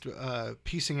just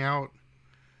piecing out.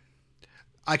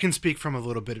 I can speak from a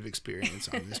little bit of experience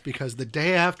on this, because the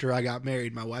day after I got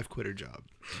married, my wife quit her job.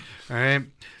 All right.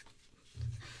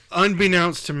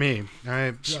 Unbeknownst to me, all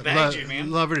right.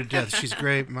 Love her to death. She's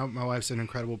great. My wife's an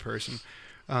incredible person.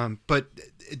 But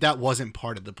that wasn't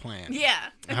part of the plan. Yeah.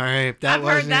 All right. I've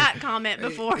heard that comment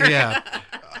before. Yeah.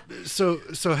 So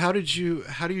how do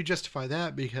you justify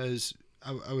that? Because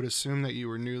I would assume that you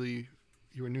were newly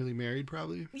married,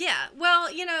 probably. Yeah. Well,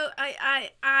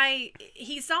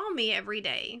 he saw me every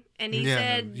day, and he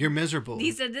said, "You're miserable."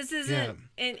 He said, "This isn't,"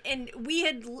 and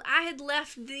I had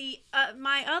left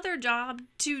my other job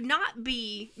to not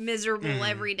be miserable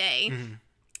every day.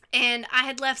 And I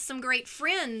had left some great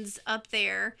friends up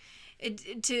there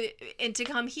to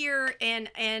come here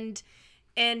and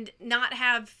not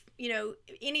have,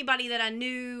 anybody that I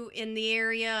knew in the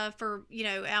area for,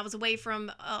 I was away from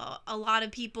a lot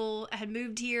of people. I had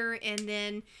moved here, and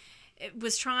then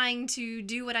was trying to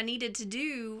do what I needed to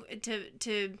do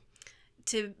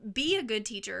to be a good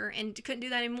teacher, and couldn't do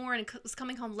that anymore, and was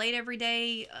coming home late every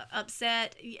day,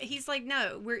 upset. He's like,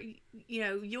 no,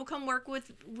 you'll come work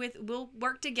we'll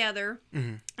work together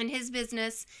in his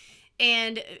business,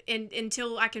 and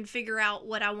until I can figure out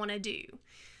what I want to do.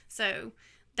 So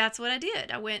that's what I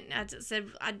did. I said,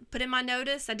 I put in my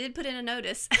notice. I did put in a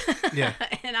notice. Yeah.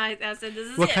 And I said, this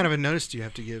is What kind of a notice do you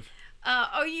have to give?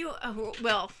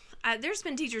 There's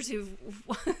been teachers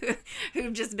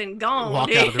who've just been gone.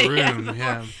 Walk out of the room.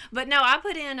 Yeah. But no, I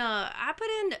put in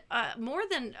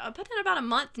about a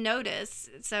month notice.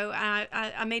 So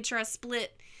I made sure I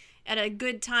split at a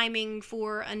good timing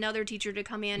for another teacher to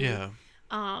come in. Yeah.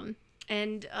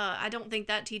 And I don't think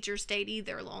that teacher stayed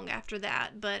either long after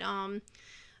that. But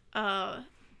I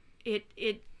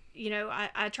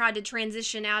tried to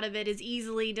transition out of it as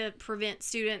easily to prevent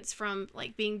students from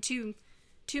like being too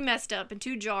messed up and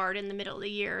too jarred in the middle of the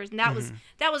year. And that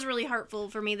was really hurtful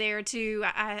for me there too.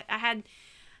 I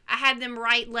had them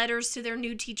write letters to their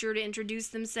new teacher to introduce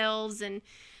themselves, and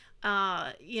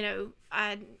I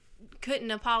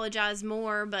couldn't apologize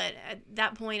more, but at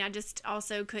that point I just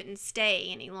also couldn't stay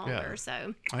any longer. Yeah.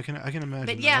 So I can imagine.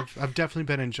 But that. yeah. I've definitely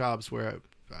been in jobs where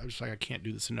I was like, I can't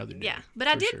do this another day. yeah, but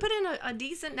I for did sure. put in a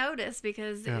decent notice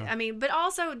because Yeah. I mean, but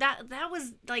also that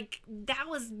was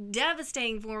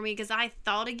devastating for me because I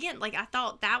thought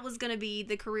that was going to be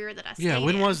the career that I stayed Yeah.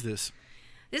 When in. was this?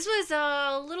 This was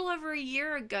a little over a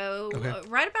year ago. Okay. It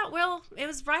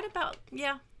was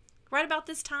right about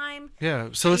this time. Yeah.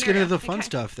 So let's get Yeah. into the fun Okay.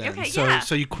 stuff then. Okay, so yeah.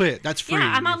 so you quit. That's free.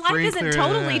 Yeah, my You're life free and isn't clear.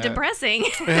 totally depressing.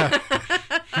 Yeah.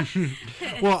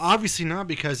 Well, obviously not,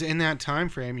 because in that time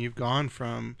frame you've gone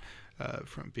from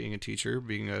being a teacher,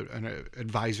 being an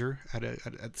advisor at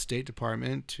the State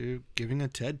Department, to giving a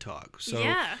TED Talk. So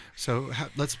Yeah. So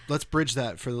let's bridge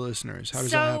that for the listeners. How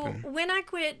does that happen? So when I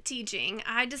quit teaching,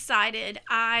 I decided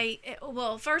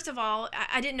first of all,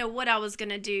 I didn't know what I was going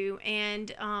to do.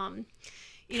 And,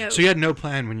 So you had no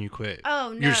plan when you quit.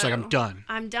 Oh, no. You're just like, I'm done.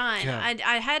 I'm done. Yeah.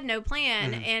 I had no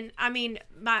plan. And I mean,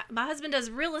 my husband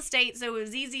does real estate, so it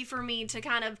was easy for me to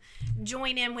kind of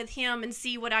join in with him and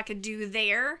see what I could do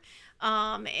there.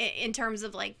 In terms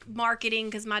of like marketing,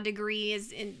 because my degree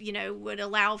would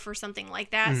allow for something like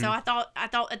that. So I thought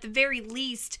at the very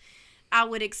least I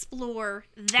would explore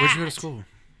that. Where'd you go to school?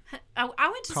 I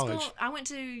went to College. school. I went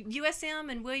to USM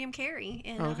and William Carey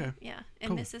in okay. in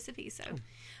Cool. Mississippi. So,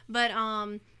 but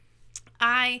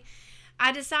I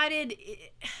decided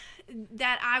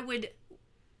that I would,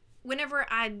 whenever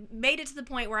I made it to the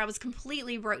point where I was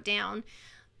completely broke down,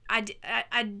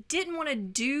 I didn't want to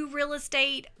do real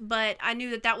estate, but I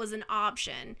knew that was an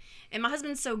option. And my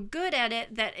husband's so good at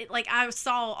it that I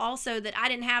saw also that I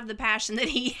didn't have the passion that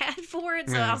he had for it.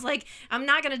 So Yeah. I was like, I'm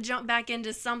not going to jump back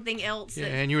into something else. Yeah,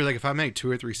 that, and you were like, if I make 2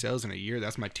 or 3 sales in a year,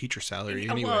 that's my teacher salary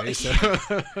Yeah, anyway. well, So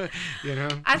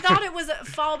I thought it was a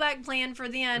fallback plan for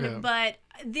then, Yeah. but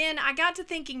then I got to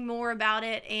thinking more about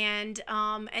it, and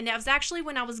that was actually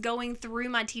when I was going through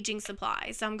my teaching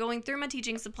supplies. So I'm going through my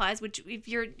teaching supplies, which if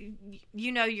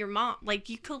your mom, like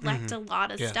you collect a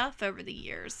lot of Yeah. stuff over the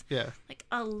years, yeah. like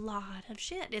a lot of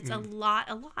shit. It's a lot.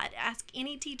 Ask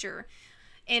any teacher.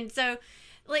 And so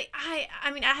I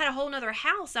had a whole nother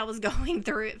house I was going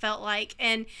through, it felt like.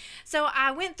 And so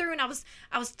I went through and I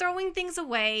was throwing things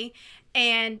away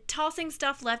and tossing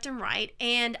stuff left and right.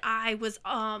 And I was,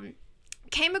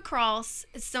 came across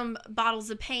some bottles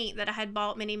of paint that I had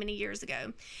bought many, many years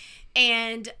ago.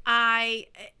 And I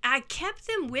kept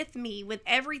them with me with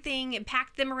everything and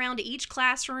packed them around to each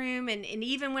classroom. And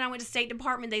even when I went to State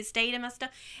Department, they stayed in my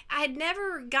stuff. I had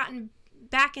never gotten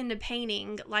back into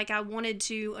painting like I wanted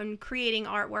to, and creating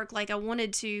artwork like I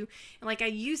wanted to, like I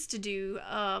used to do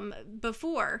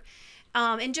before,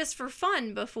 and just for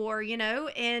fun before,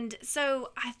 And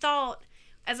so I thought,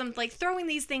 as I'm like throwing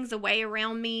these things away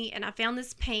around me, and I found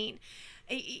this paint,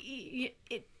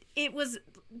 it was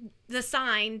the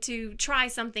sign to try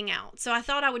something out. So I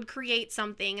thought I would create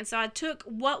something. And so I took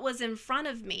what was in front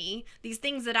of me, these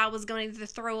things that I was going to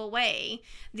throw away,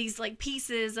 these like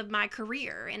pieces of my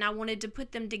career, and I wanted to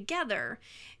put them together.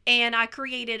 And I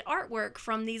created artwork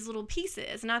from these little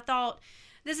pieces. And I thought,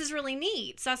 this is really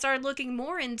neat. So I started looking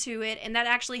more into it, and that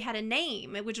actually had a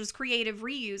name, which was creative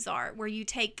reuse art, where you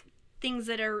take things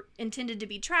that are intended to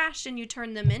be trashed and you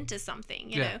turn them into something,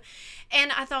 you know.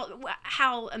 And I thought,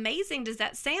 how amazing does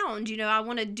that sound? I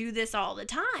want to do this all the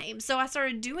time. So I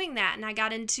started doing that, and I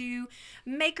got into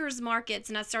makers markets,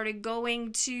 and I started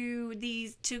going to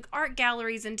art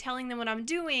galleries and telling them what I'm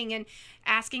doing and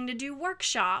asking to do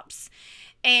workshops.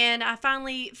 And I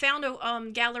finally found a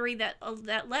gallery that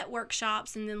let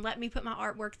workshops, and then let me put my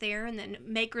artwork there, and then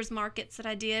makers markets that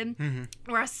I did,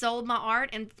 where I sold my art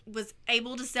and was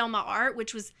able to sell my art,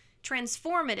 which was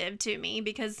transformative to me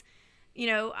because,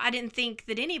 I didn't think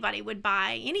that anybody would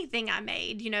buy anything I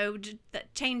made,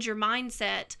 that change your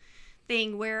mindset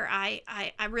thing, where I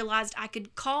realized I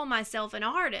could call myself an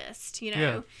artist,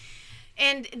 Yeah.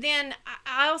 And then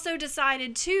I also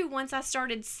decided, too, once I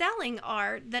started selling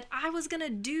art, that I was going to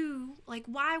do,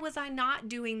 why was I not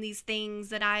doing these things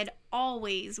that I had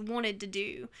always wanted to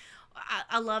do?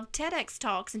 I love TEDx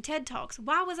Talks and TED Talks.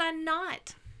 Why was I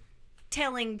not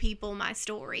telling people my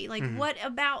story. Like, what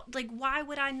about, like, why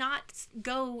would I not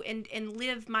go and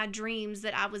live my dreams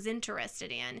that I was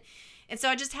interested in? And so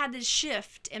I just had this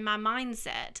shift in my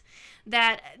mindset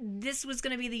that this was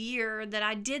going to be the year that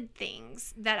I did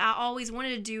things that I always wanted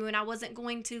to do, and I wasn't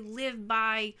going to live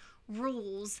by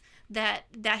rules that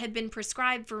had been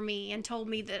prescribed for me and told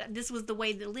me that this was the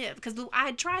way to live, because I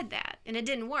had tried that and it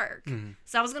didn't work.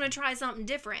 So I was going to try something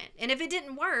different, and if it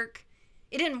didn't work,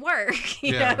 it didn't work,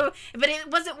 you know, but it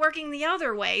wasn't working the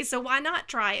other way, so why not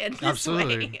try it this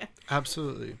way?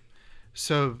 Absolutely.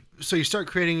 So you start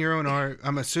creating your own art.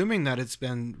 I'm assuming that it's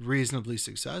been reasonably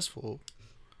successful.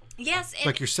 Yes, and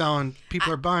like you're selling,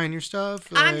 people are buying your stuff.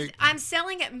 Like, I'm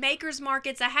selling at makers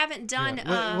markets. I haven't done.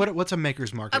 What's a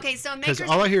makers market? Okay, so because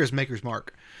all I hear is makers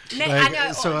mark. I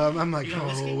know. So I'm like,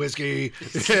 oh, whiskey,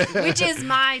 which is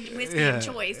my whiskey of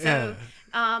choice. So.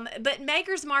 But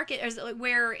makers market is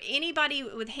where anybody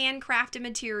with handcrafted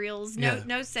materials,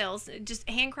 no sales, just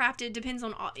handcrafted, depends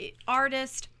on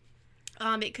artist.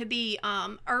 It could be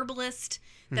herbalist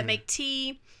that make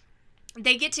tea.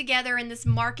 They get together in this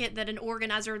market that an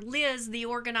organizer, Liz, the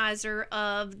organizer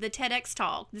of the TEDx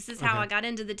Talk. This is how I got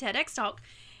into the TEDx Talk.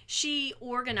 She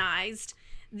organized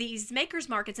these makers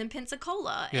markets in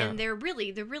Pensacola, and they're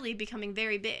really becoming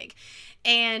very big.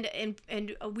 And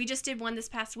we just did one this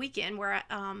past weekend where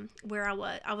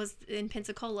I was in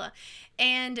Pensacola,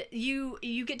 and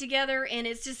you get together, and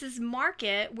it's just this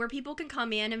market where people can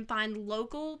come in and find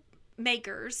local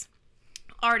makers,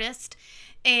 artists,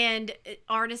 and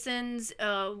artisans,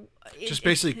 just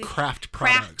basically craft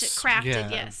products. Crafted,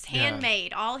 yes,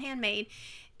 handmade, all handmade,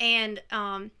 and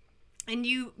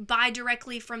you buy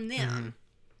directly from them.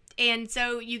 And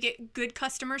so you get good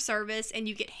customer service, and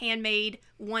you get handmade,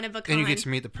 one of a kind. And you get to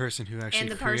meet the person who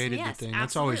actually created the thing.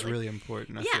 That's always really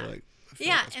important, I feel like.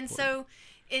 And so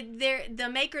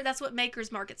that's what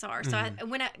makers markets are. So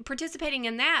participating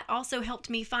in that also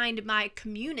helped me find my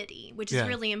community, which is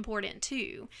really important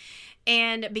too.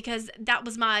 And because that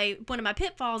was one of my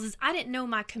pitfalls, is I didn't know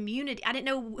my community. I didn't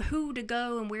know who to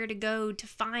go and where to go to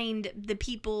find the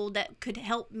people that could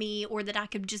help me, or that I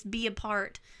could just be a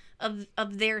part of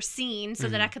their scene, so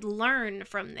that I could learn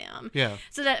from them. Yeah.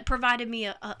 So that provided me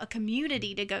a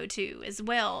community to go to as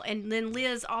well. And then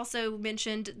Liz also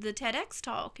mentioned the TEDx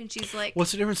Talk, and she's like,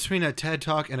 what's the difference between a TED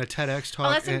Talk and a TEDx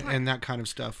Talk and that kind of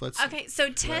stuff? So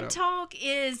TED Talk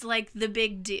is like the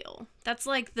big deal. That's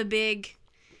like the big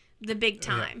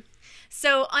time.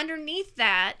 So underneath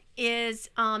that is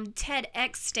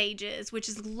TEDx stages, which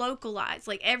is localized.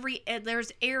 Like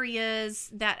there's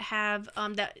areas that have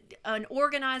that an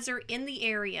organizer in the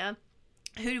area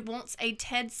who wants a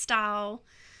TED style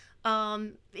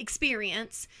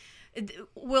experience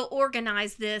will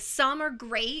organize this. Some are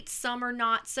great, some are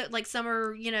not so. Like some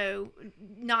are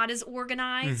not as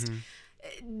organized.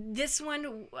 This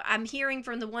one, I'm hearing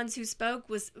from the ones who spoke,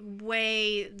 was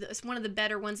it's one of the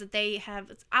better ones that they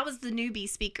have. I was the newbie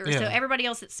speaker, so everybody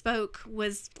else that spoke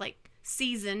was like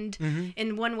seasoned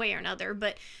in one way or another.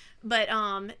 But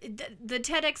the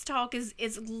TEDx Talk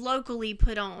is locally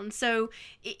put on. So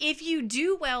if you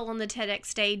do well on the TEDx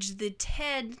stage, the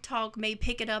TED Talk may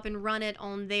pick it up and run it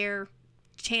on their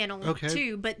channel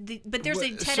too, but there's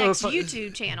a TEDx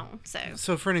YouTube channel.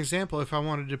 So for an example, if I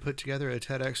wanted to put together a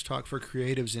TEDx Talk for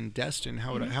creatives in Destin,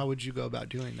 how would you go about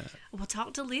doing that? Well,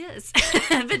 talk to Liz.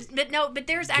 but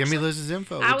there's actually, give me Liz's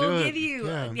info. I will give you.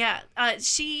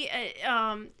 She's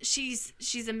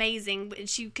amazing.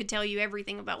 She could tell you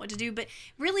everything about what to do. But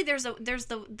really, there's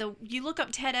the you look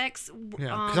up TEDx.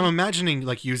 Because I'm imagining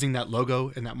like using that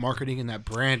logo and that marketing and that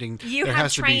branding. You there have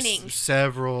has training. To be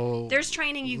several. There's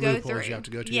training you go through. You have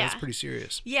to go to. That's pretty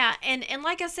serious. Yeah, and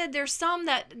like I said, there's some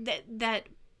that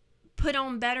put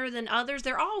on better than others.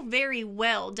 They're all very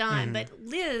well done, but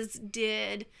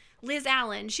Liz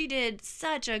Allen, she did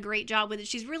such a great job with it.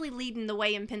 She's really leading the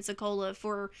way in Pensacola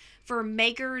for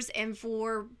makers and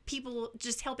for people,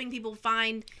 just helping people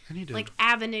find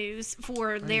avenues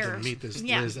for their. I need to meet this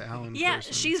Liz Allen. Yeah,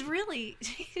 person. She's really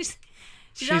she's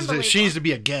she needs to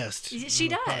be a guest. She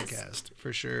does. Podcast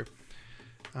for sure.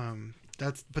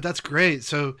 That's great.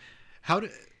 So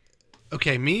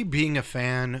me being a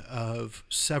fan of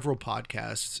several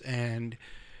podcasts and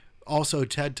also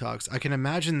TED Talks, I can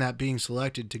imagine that being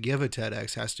selected to give a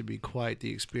TEDx has to be quite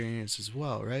the experience as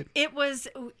well, right? It was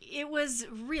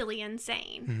really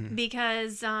insane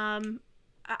because I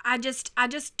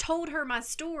just told her my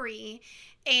story,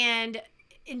 and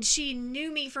she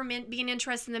knew me from being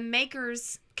interested in the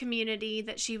makers community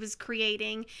that she was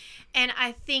creating, and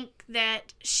I think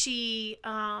that she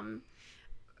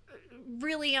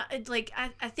really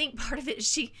I think part of it is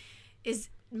she is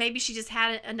maybe she just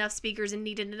had enough speakers and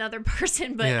needed another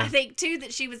person. But Yeah. I think too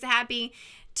that she was happy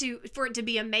for it to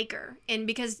be a maker, and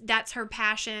because that's her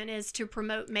passion, is to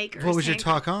promote makers. What was your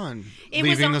talk on? It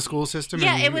was Leaving on- the school system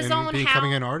yeah, and, it was and on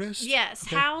becoming how- an artist? Yes,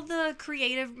 Okay. how my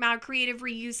creative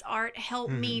reuse art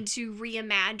helped me to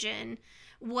reimagine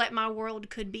what my world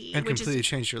could be, And which completely is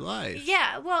changed your life.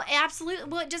 yeah, well, absolutely.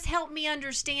 Well, it just helped me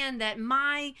understand that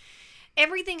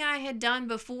everything I had done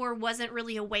before wasn't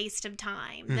really a waste of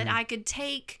time. That I could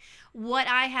take what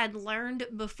I had learned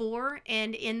before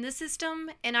and in the system,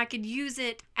 and I could use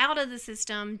it out of the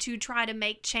system to try to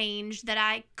make change that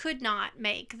I could not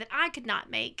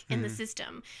make in the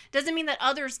system. Doesn't mean that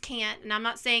others can't, and I'm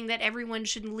not saying that everyone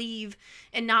should leave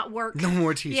and not work. No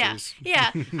more teachers.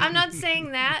 Yeah. I'm not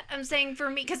saying that. I'm saying for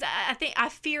me, because I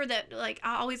fear that, like,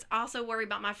 I always also worry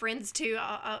about my friends too,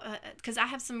 because I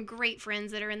have some great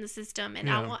friends that are in the system, and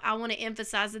Yeah. I want to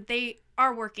emphasize that they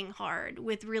are working hard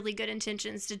with really good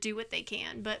intentions to do what they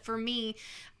can. But for me,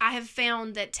 I have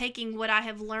found that taking what I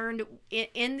have learned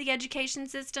in the education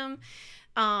system,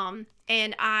 and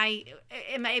I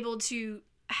am able to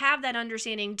have that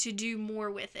understanding to do more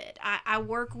with it. I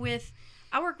work with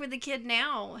a kid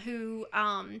now who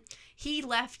he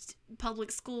left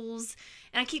public schools,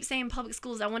 and I keep saying public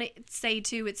schools. I want to say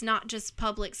too, it's not just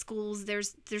public schools.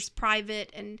 There's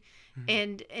private and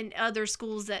other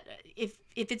schools that if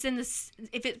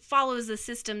it follows the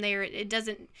system there, it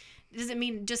doesn't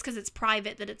mean just because it's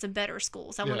private that it's a better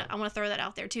school. So I want to throw that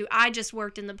out there too. I just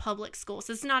worked in the public school,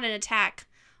 so it's not an attack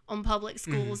on public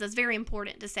schools. That's very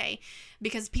important to say,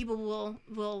 because people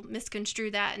will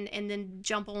misconstrue that and then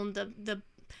jump on the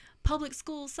public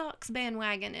school sucks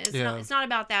bandwagon. It's not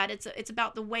about that. It's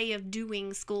about the way of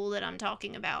doing school that I'm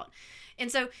talking about.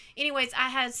 And so anyways,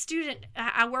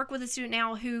 I work with a student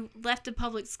now who left the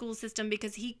public school system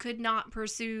because he could not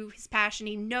pursue his passion.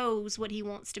 He knows what he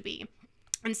wants to be.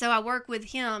 And so I work with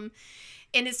him,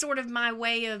 and it's sort of my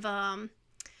way of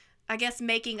I guess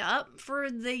making up for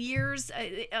the years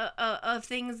of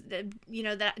things that,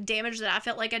 that damage that I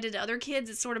felt like I did to other kids.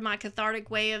 It's sort of my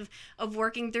cathartic way of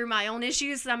working through my own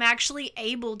issues. So I'm actually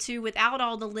able to, without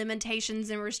all the limitations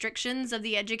and restrictions of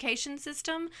the education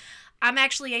system, I'm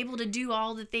actually able to do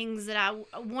all the things that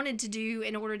I wanted to do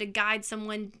in order to guide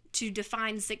someone to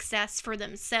define success for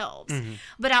themselves.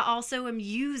 But I also am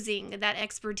using that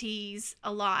expertise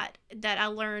a lot that I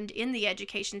learned in the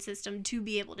education system to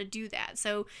be able to do that.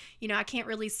 So, I can't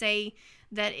really say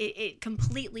that it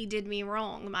completely did me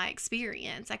wrong, my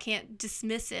experience. I can't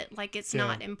dismiss it like it's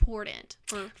not important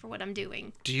for what I'm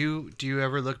doing. Do you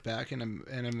ever look back and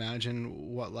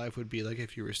imagine what life would be like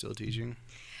if you were still teaching?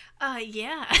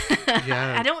 Yeah.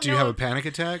 Yeah. I don't know. Do you have a panic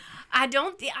attack? I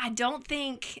don't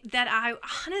think that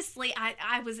honestly,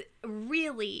 I was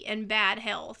really in bad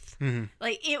health.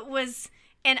 Like it was,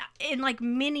 and like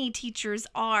many teachers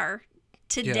are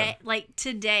today,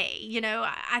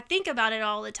 I think about it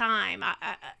all the time.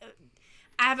 I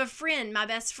have a friend, my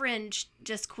best friend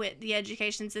just quit the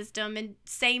education system, and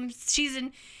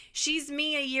she's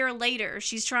me a year later.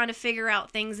 She's trying to figure out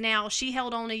things now. She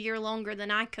held on a year longer than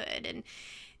I could.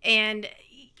 And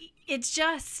it's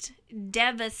just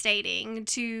devastating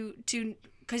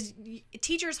because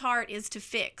teacher's heart is to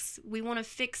fix. We want to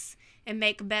fix and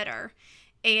make better.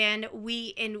 And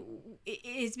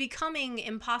it's becoming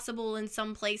impossible in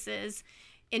some places,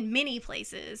 in many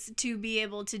places, to be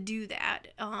able to do that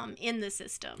in the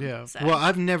system. Yeah. So, Well,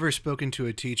 I've never spoken to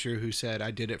a teacher who said, I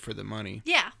did it for the money.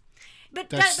 yeah. But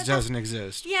That that doesn't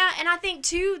exist. Yeah, and I think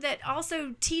too that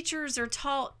also teachers are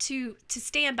taught to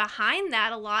stand behind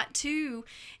that a lot too,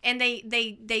 and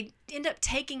they end up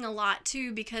taking a lot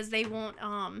too because they want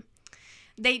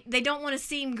they don't want to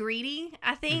seem greedy,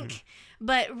 I think.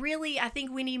 But really, I think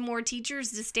we need more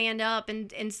teachers to stand up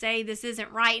and say this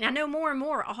isn't right. And I know more and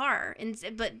more are,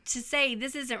 but to say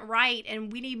this isn't right,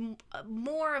 and we need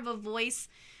more of a voice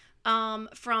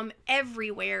from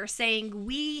everywhere saying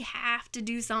we have to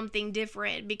do something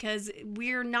different because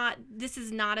this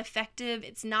is not effective,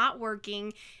 it's not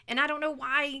working, and I don't know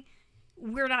why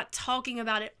we're not talking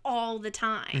about it all the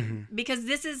time, because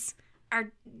this is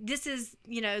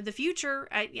the future.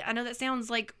 I know that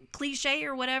sounds like cliche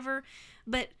or whatever,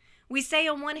 but we say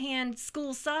on one hand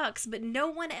school sucks, but no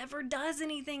one ever does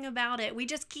anything about it. We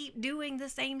just keep doing the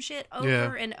same shit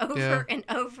over and over and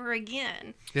over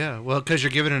again. Yeah, well, because you're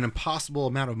given an impossible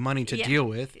amount of money to deal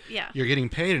with. Yeah. You're getting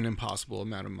paid an impossible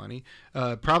amount of money,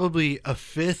 probably a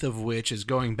fifth of which is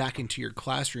going back into your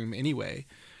classroom anyway,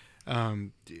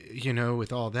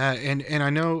 with all that. And I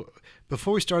know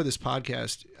before we started this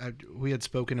podcast, we had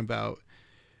spoken about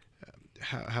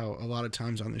how a lot of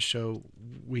times on this show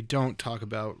we don't talk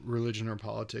about religion or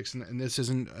politics, and this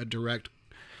isn't a direct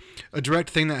a direct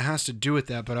thing that has to do with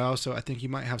that, but I think you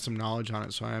might have some knowledge on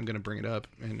it, so I am going to bring it up.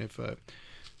 And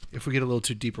if we get a little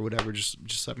too deep or whatever,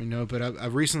 just let me know. But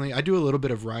I've recently, I do a little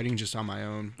bit of writing just on my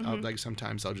own. Like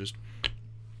sometimes I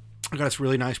got this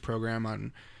really nice program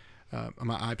on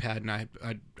my iPad, and I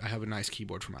have a nice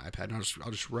keyboard for my iPad, and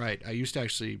I'll just write. I used to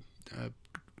actually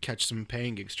catch some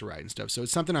paying gigs to write and stuff, so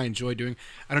it's something I enjoy doing.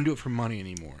 I don't do it for money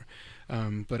anymore,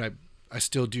 but I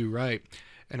still do write.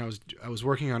 And I was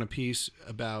working on a piece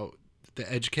about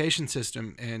the education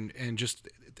system and just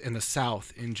in the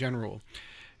South in general,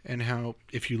 and how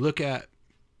if you look at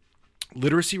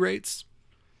literacy rates,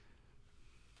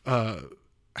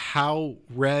 how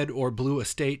red or blue a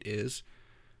state is,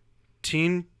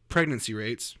 teen pregnancy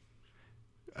rates,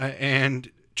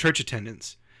 and church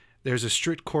attendance, there's a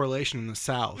strict correlation in the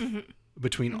South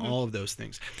between all of those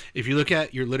things. If you look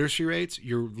at your literacy rates,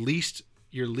 your least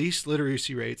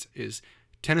literacy rates is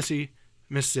Tennessee,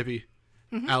 Mississippi,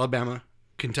 Alabama,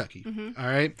 Kentucky. All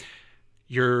right,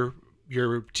 your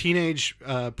teenage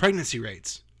pregnancy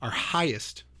rates are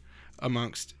highest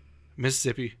amongst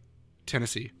Mississippi,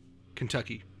 Tennessee,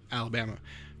 Kentucky, Alabama.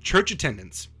 Church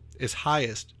attendance is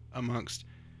highest amongst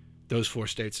those 4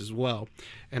 states as well,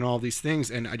 and all these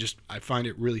things. And I find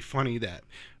it really funny that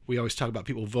we always talk about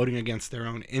people voting against their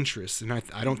own interests, and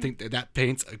I don't think that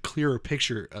paints a clearer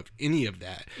picture of any of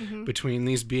that between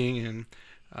these being in,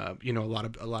 a lot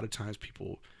of times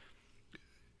people,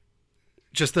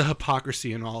 just the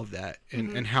hypocrisy and all of that,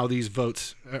 and how these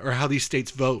votes or how these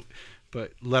states vote,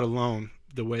 but let alone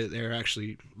the way that they're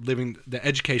actually living the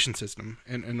education system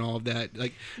and all of that.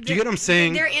 Like, do you get what I'm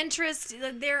saying? Their interest,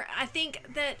 I think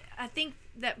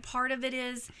that part of it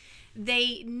is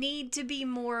they need to be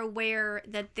more aware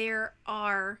that there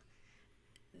are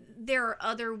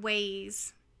other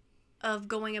ways of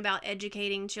going about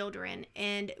educating children,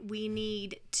 and we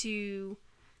need to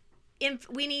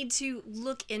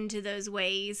look into those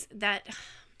ways. That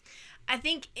I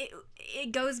think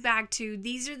it goes back to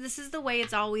this is the way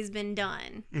it's always been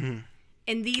done.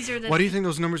 And these are the... Why do you think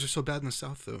those numbers are so bad in the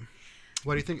South, though?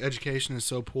 Why do you think education is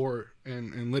so poor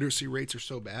and literacy rates are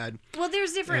so bad? Well,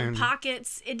 there's different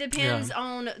pockets. It depends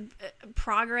on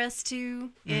progress, too,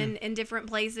 in different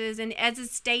places. And as a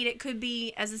state, it could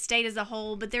be as a state as a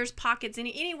whole. But there's pockets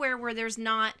anywhere where there's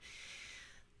not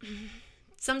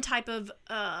some type of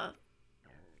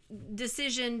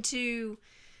decision to...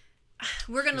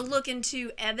 We're going to look into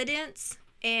evidence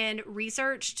and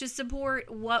research to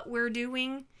support what we're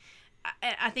doing.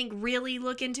 I think really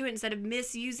look into it instead of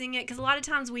misusing it, because a lot of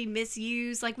times we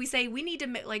misuse, like we say, we need to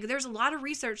like, there's a lot of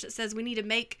research that says we need to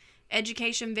make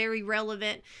education very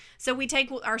relevant. So we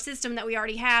take our system that we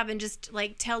already have and just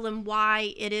like tell them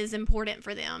why it is important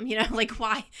for them, like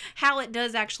how it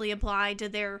does actually apply to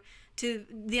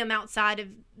them outside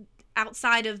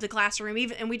of the classroom,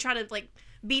 even, and we try to like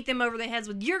beat them over the heads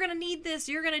with, you're gonna need this,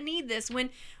 when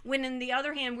in the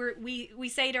other hand we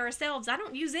say to ourselves, I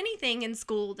don't use anything in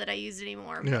school that I use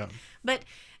anymore. But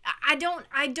I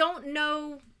don't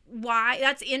know why.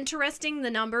 That's interesting, the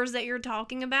numbers that you're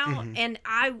talking about. And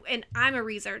I'm a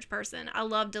research person. I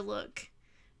love to look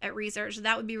at research.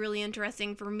 That would be really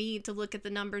interesting for me to look at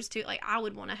the numbers too. Like, I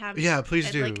would want to have... Yeah,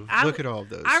 please do. Look at all of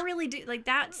those. I really do. Like,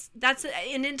 that's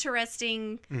an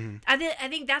interesting... I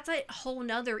think that's a whole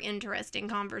nother interesting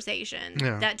conversation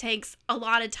that takes a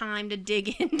lot of time to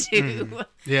dig into.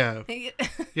 Yeah.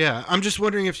 Yeah. I'm just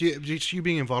wondering if you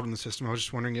being involved in the system, I was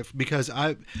just wondering if, because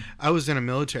I was in a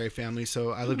military family,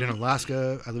 so I lived in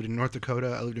Alaska, I lived in North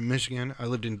Dakota, I lived in Michigan, I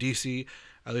lived in DC,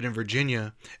 I lived in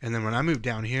Virginia, and then when I moved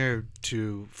down here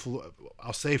to,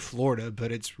 I'll say Florida,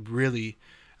 but it's really,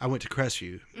 I went to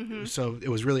Crestview, so it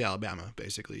was really Alabama,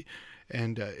 basically.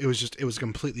 And it was a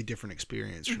completely different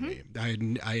experience for me.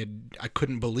 I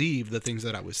couldn't believe the things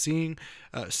that I was seeing.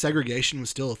 Segregation was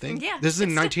still a thing. Yeah, this is in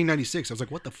 1996. I was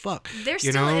like, what the fuck?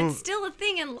 It's still a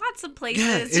thing in lots of places.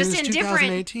 Yeah, just in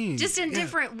 2018.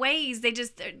 Different ways. They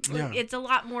just it's a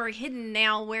lot more hidden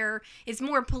now, where it's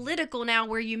more political now,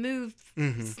 where you move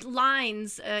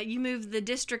lines, you move the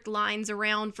district lines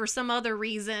around for some other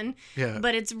reason. Yeah.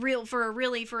 But it's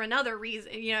for another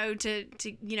reason, to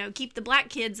keep the black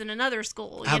kids in another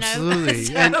school. Absolutely.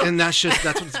 So. and that's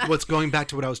what's going back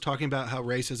to what I was talking about, how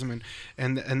racism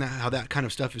and how that kind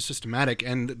of stuff is systematic,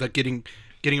 and the getting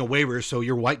a waiver so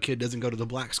your white kid doesn't go to the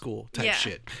black school type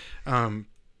shit.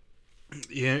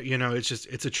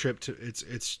 It's a trip to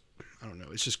it's I don't know,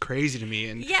 it's just crazy to me.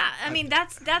 And I mean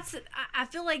that's I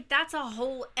feel like that's a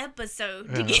whole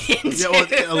episode to get into.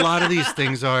 A lot of these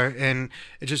things are, and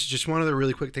it's just one other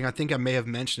really quick thing. I think I may have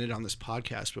mentioned it on this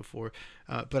podcast before,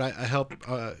 but I help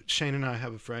Shane and I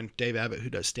have a friend, Dave Abbott, who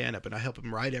does stand up, and I help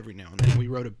him write every now and then. We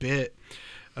wrote a bit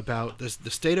about this.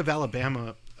 The state of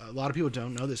Alabama, a lot of people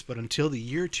don't know this, but until the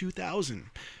year 2000,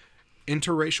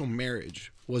 interracial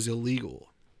marriage was illegal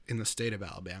in the state of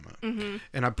Alabama.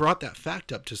 And I brought that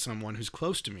fact up to someone who's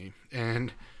close to me.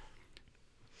 And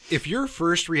if your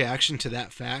first reaction to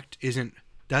that fact isn't,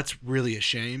 that's really a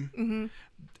shame,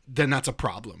 then that's a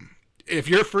problem. If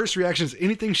your first reaction is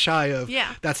anything shy of,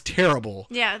 that's terrible.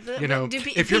 Yeah, if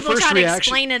your people first try reaction, to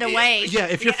explain it away. Yeah,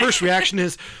 if your first reaction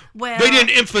is, well, they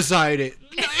didn't emphasize it.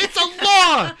 It's a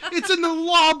law. It's in the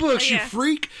law books, you Yeah.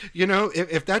 freak.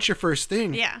 If that's your first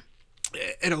thing. Yeah.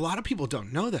 And a lot of people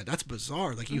don't know that. That's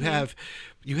bizarre. Like you have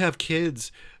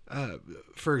kids.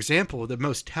 For example, the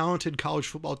most talented college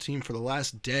football team for the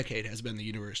last decade has been the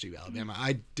University of Alabama.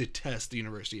 I detest the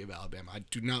University of Alabama. I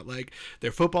do not like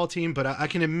their football team, but I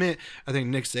can admit I think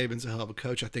Nick Saban's a hell of a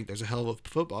coach. I think there's a hell of a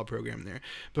football program there.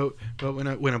 But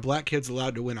when a black kid's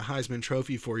allowed to win a Heisman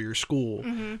Trophy for your school,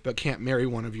 but can't marry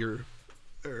one of your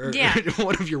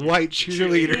one of your white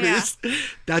cheerleaders,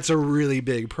 that's a really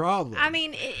big problem. I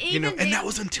mean, and that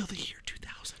was until the year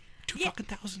 2000. Fucking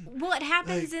thousand. Well, it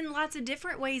happens in lots of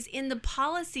different ways in the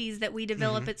policies that we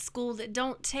develop at school that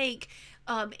don't take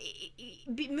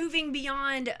moving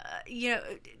beyond.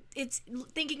 It's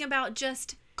thinking about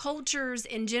just cultures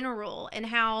in general and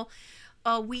how.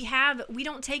 We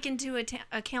don't take into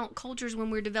account cultures when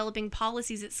we're developing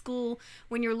policies at school,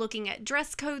 when you're looking at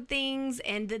dress code things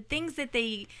and the things that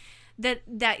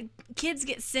that kids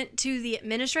get sent to the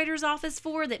administrator's office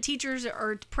for, that teachers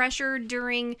are pressured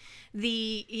during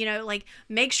the, like,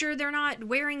 make sure they're not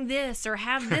wearing this or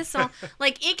have this on.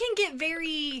 Like, it can get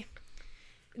very...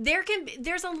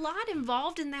 There's a lot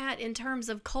involved in that in terms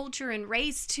of culture and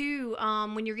race too,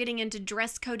 when you're getting into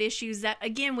dress code issues that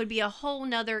again would be a whole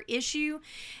nother issue,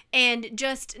 and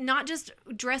just not just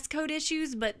dress code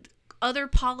issues but other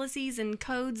policies and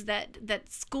codes that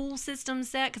school systems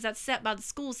set, because that's set by the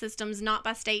school systems, not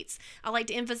by states. I like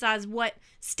to emphasize what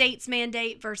states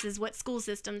mandate versus what school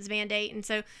systems mandate. And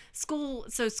so school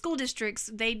districts,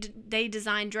 they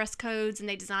design dress codes and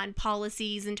they design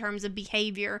policies in terms of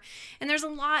behavior. And there's a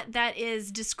lot that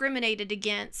is discriminated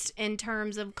against in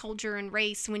terms of culture and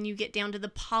race when you get down to the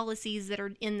policies that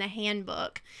are in the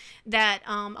handbook that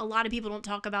a lot of people don't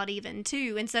talk about even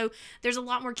too. And so there's a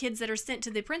lot more kids that are sent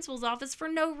to the principal's office for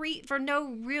no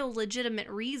real legitimate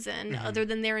reason other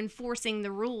than they're enforcing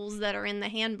the rules that are in the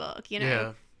handbook,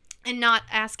 and not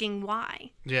asking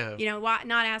why. Yeah. Why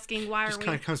not asking why just are we?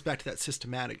 kind of comes back to that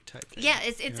systematic type thing. Yeah,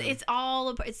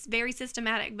 it's very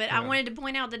systematic. But I wanted to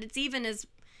point out that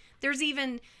there's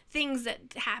even things that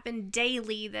happen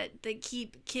daily that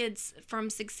keep kids from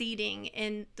succeeding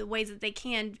in the ways that they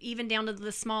can, even down to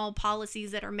the small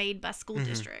policies that are made by school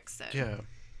districts. So.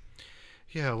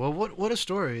 Yeah. Well, what a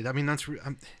story. I mean, that's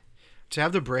to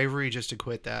have the bravery just to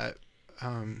quit that.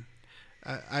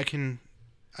 I can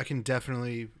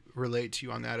definitely relate to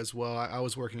you on that as well. I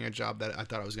was working a job that I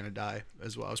thought I was going to die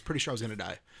as well. I was pretty sure I was going to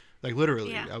die. Like,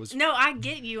 literally. Yeah. I was. No, I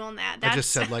get you on that. I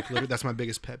just said, like, literally, that's my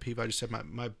biggest pet peeve. I just said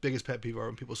my biggest pet peeve are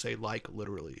when people say, like,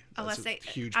 literally. That's I say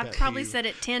huge I pet probably peeve. said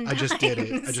it 10 times. I just did it.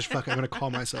 I'm going to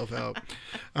call myself out.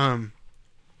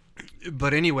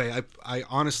 But anyway, I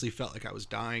honestly felt like I was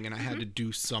dying and I had to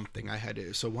do something.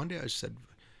 So one day I just said,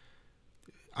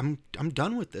 I'm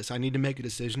done with this. I need to make a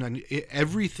decision.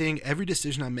 Every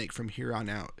decision I make from here on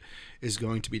out is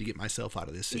going to be to get myself out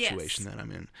of this situation that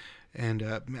I'm in. And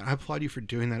man, I applaud you for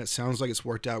doing that. It sounds like it's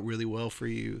worked out really well for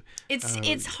you.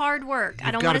 It's hard work.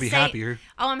 I don't want to be say happier.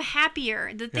 Oh, I'm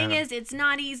happier. The thing is, it's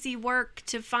not easy work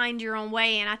to find your own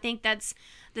way, and I think that's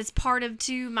part of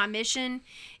too my mission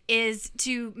is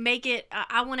to make it.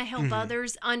 I want to help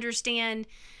others understand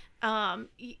how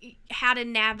to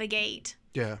navigate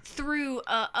through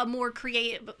a more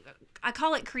creative. I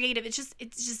call it creative. It's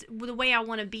just the way I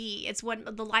want to be. It's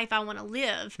what the life I want to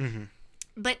live.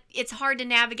 But it's hard to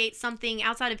navigate something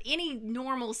outside of any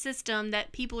normal system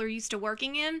that people are used to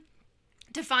working in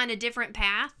to find a different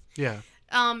path. Yeah.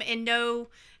 And know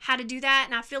how to do that.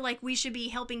 And I feel like we should be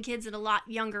helping kids at a lot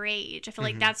younger age. I feel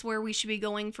like that's where we should be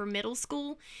going for middle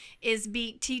school, is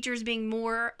teachers being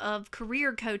more of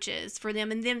career coaches for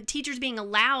them, and then teachers being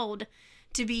allowed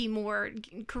to be more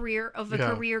career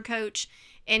coach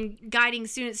and guiding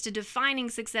students to defining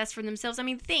success for themselves. I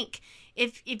mean, think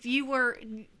if you were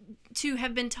to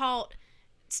have been taught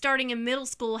starting in middle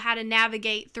school how to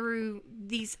navigate through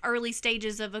these early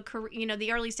stages of a career,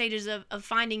 the early stages of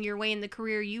finding your way in the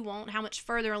career you want, how much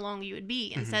further along you would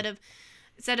be instead of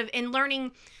and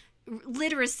learning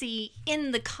literacy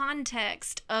in the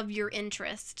context of your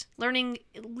interest, learning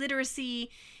literacy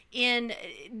in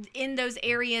those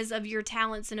areas of your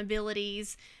talents and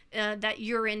abilities that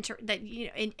you're in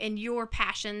your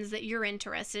passions that you're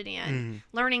interested in,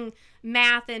 learning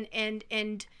math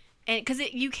and because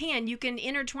you can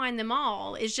intertwine them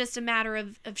all. It's just a matter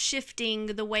of shifting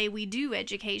the way we do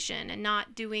education and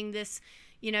not doing this,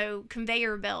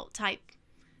 conveyor belt type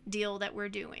deal that we're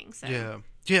doing. So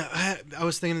yeah, I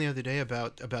was thinking the other day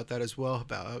about that as well,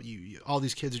 about how all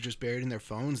these kids are just buried in their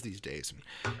phones these days,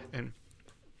 and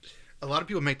a lot of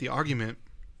people make the argument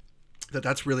that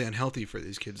that's really unhealthy for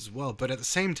these kids as well. But at the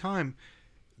same time,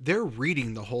 they're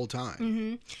reading the whole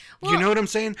time. Well, you know what I'm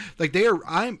saying? Like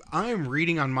I'm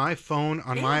reading on my phone,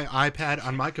 on my iPad,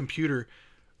 on my computer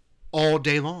all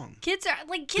day long. Kids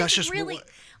really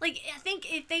like, I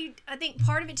think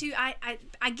part of it too,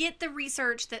 I get the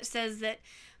research that says that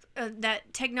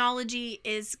that technology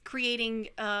is creating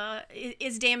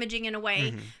is damaging in a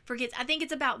way for kids. I think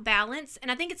it's about balance,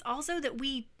 and I think it's also that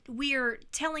we are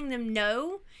telling them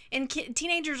no, and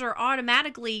teenagers are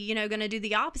automatically going to do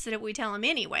the opposite of what we tell them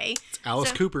anyway. It's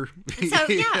Alice Cooper. So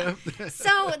yeah.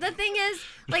 So the thing is,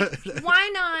 like, why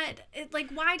not?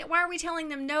 Like, why are we telling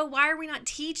them no? Why are we not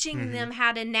teaching them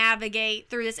how to navigate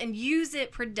through this and use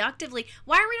it productively?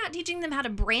 Why are we not teaching them how to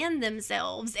brand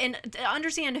themselves and to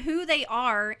understand who they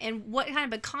are and what kind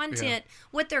of a content,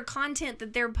 what their content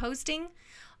that they're posting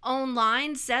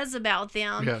online says about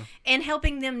them, and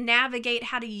helping them navigate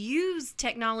how to use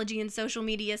technology and social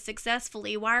media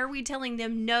successfully? Why are we telling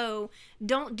them no,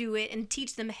 don't do it, and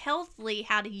teach them healthily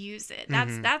how to use it?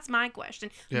 That's my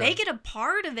question. Make it a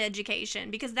part of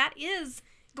education, because that is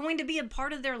going to be a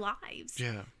part of their lives.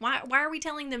 Why are we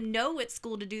telling them no at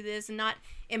school to do this and not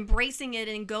embracing it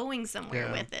and going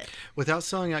somewhere with it? Without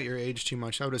selling out your age too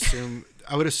much, I would assume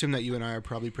that you and I are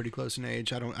probably pretty close in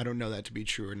age. I don't know that to be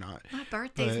true or not. My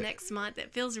birthday's next month.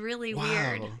 It feels really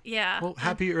weird. Yeah. Well,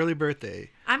 happy early birthday.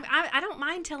 I don't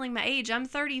mind telling my age. I'm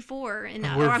 34, and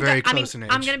we're very close in age.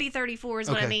 I'm going to be 34 is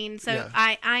what I mean. So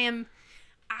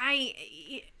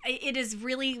it is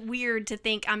really weird to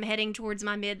think I'm heading towards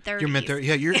my mid-30s. You're mid-30s.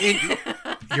 Yeah,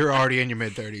 you're already in your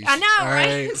mid-30s. I know, all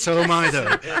right? So am I,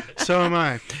 though. So am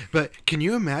I. But can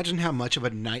you imagine how much of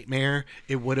a nightmare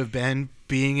it would have been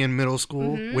being in middle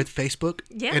school with Facebook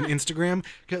and Instagram?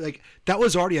 Like, that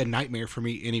was already a nightmare for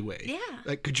me anyway. Yeah.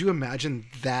 Like, could you imagine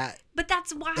that? But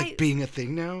that's why, like, being a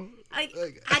thing now?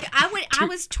 I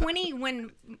was 21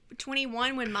 when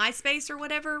MySpace or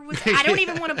whatever was. I don't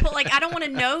even want to put, like, I don't want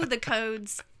to know the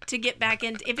codes to get back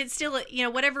in. If it's still,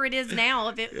 whatever it is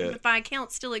now, if my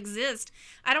account still exists,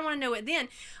 I don't want to know it then.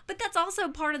 But that's also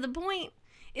part of the point.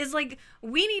 Is like,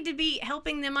 we need to be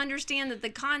helping them understand that the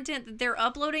content that they're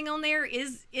uploading on there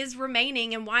is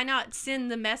remaining, and why not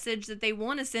send the message that they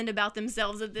want to send about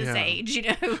themselves at this age,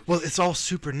 Well, it's all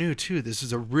super new too. This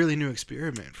is a really new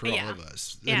experiment for all of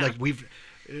us. Yeah. Like,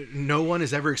 no one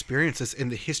has ever experienced this in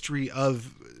the history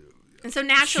of. And so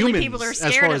naturally, humans, people are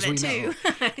scared of it too.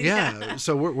 Yeah.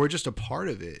 So we're just a part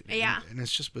of it. Yeah. And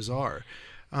it's just bizarre.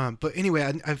 But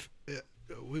anyway,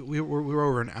 we're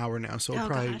over an hour now, so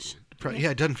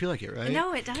it doesn't feel like it, right?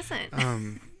 No, it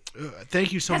doesn't.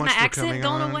 Thank you so much for coming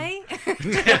on. Has my accent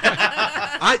gone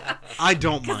away? I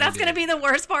don't mind. Because that's going to be the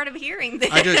worst part of hearing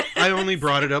this. I only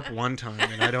brought it up one time,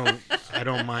 and I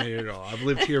don't mind it at all. I've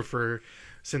lived here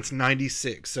since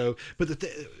 '96. So, but the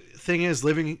thing is,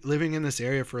 living in this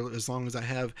area for as long as I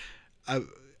have,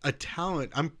 a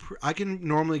talent. I can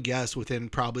normally guess within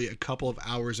probably a couple of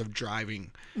hours of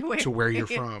driving to where you're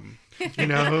from. Like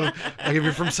if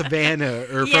you're from Savannah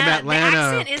or from Atlanta, the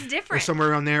accent is different. Or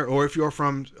somewhere around there, or if you're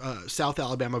from South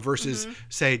Alabama versus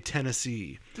say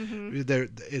Tennessee,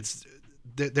 there's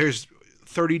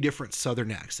 30 different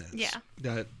Southern accents. Yeah.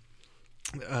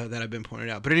 That have been pointed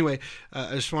out. But anyway,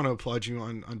 I just want to applaud you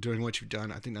on doing what you've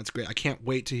done. I think that's great. I can't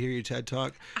wait to hear your TED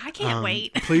Talk. I can't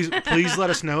wait. please let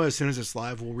us know as soon as it's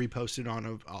live. We'll repost it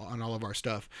on all of our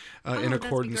stuff in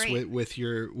accordance with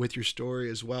your story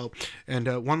as well.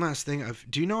 And one last thing,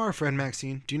 do you know our friend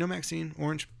Maxine? Do you know Maxine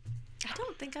Orange? I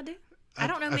don't think I do. I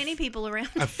don't know many people around.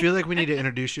 I feel like we need to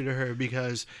introduce you to her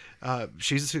because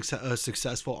she's a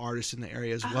successful artist in the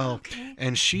area as well. Okay.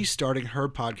 And she's starting her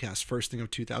podcast first thing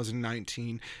of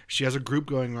 2019. She has a group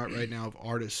going on right now of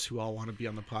artists who all want to be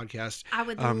on the podcast. I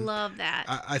would love that.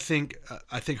 I think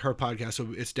her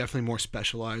podcast, it's definitely more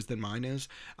specialized than mine is.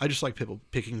 I just like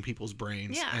picking people's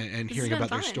brains and hearing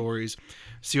about their stories,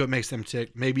 see what makes them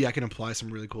tick. Maybe I can apply some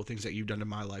really cool things that you've done to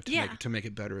my life to make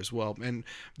it better as well. And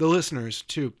the listeners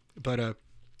too. But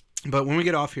when we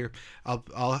get off here,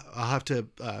 I'll have to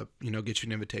get you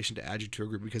an invitation to add you to a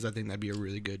group because I think that'd be a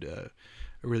really good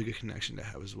a really good connection to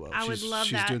have as well. I would love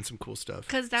she's that. doing some cool stuff.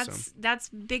 Because that's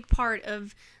a big part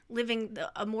of living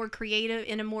a more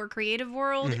creative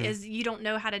world is you don't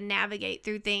know how to navigate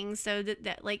through things, so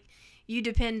that like you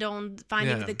depend on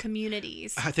finding the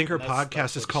communities. I think her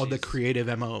podcast is called The Creative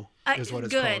MO, is what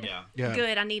it's good. called. Yeah.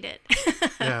 Good. I need it.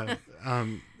 Yeah.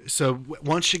 So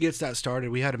once she gets that started,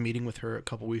 we had a meeting with her a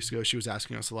couple weeks ago. She was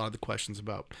asking us a lot of the questions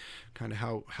about kind of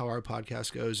how our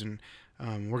podcast goes, and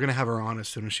we're going to have her on as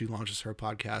soon as she launches her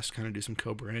podcast, kind of do some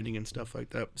co-branding and stuff like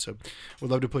that. So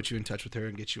we'd love to put you in touch with her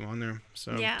and get you on there.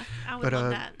 So yeah, I would love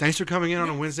that. Thanks for coming in on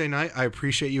a Wednesday night. I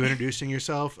appreciate you introducing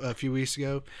yourself a few weeks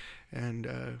ago. And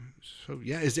so,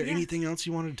 yeah, is there anything else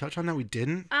you wanted to touch on that we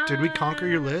didn't? Did we conquer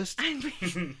your list?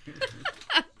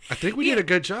 I think we did a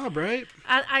good job, right?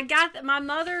 I got my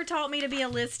mother taught me to be a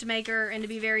list maker and to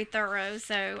be very thorough,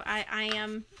 so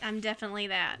I'm definitely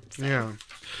that. So.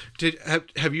 Yeah.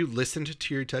 Have you listened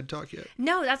to your TED Talk yet?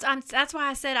 No, that's why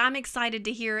I said I'm excited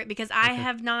to hear it, because I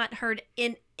have not heard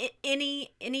any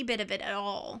bit of it at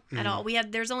all. At all.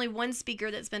 There's only one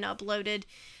speaker that's been uploaded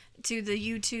to the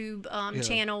YouTube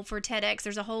channel for TEDx.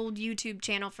 There's a whole YouTube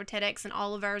channel for TEDx, and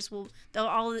all of ours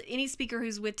any speaker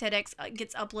who's with TEDx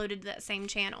gets uploaded to that same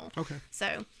channel. Okay.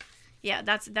 So, yeah,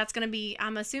 that's going to be,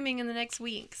 I'm assuming, in the next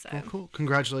week. So. Well, cool.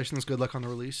 Congratulations. Good luck on the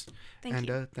release. Thank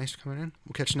you. And thanks for coming in.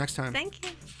 We'll catch you next time. Thank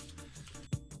you.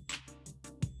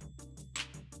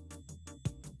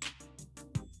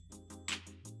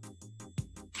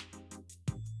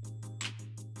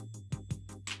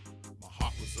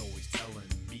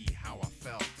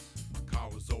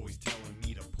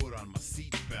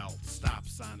 Stop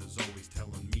sign is always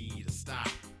telling me to stop,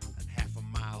 and half a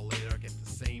mile later get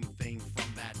the same thing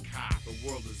from that cop. The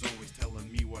world is always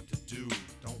telling me what to do.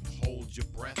 Don't hold your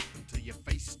breath until your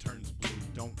face turns blue.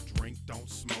 Don't drink, don't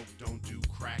smoke, don't do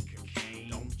crack cocaine.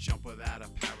 Don't jump without a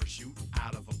parachute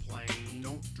out of a plane.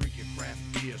 Don't drink your craft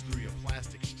beers through your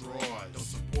plastic straws. Don't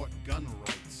support gun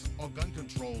rights or gun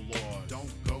control laws.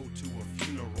 Don't go to a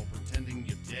funeral pretending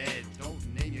you're dead.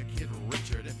 Don't name your kid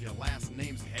Richard if your last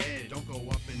name's Head. Don't go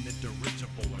up in the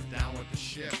dirigible or down with the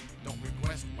ship. Don't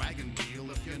request wagon wheel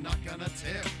if you're not gonna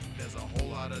tip. There's a whole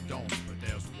lot of don'ts, but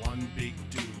there's one big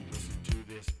do. Listen to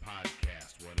this podcast.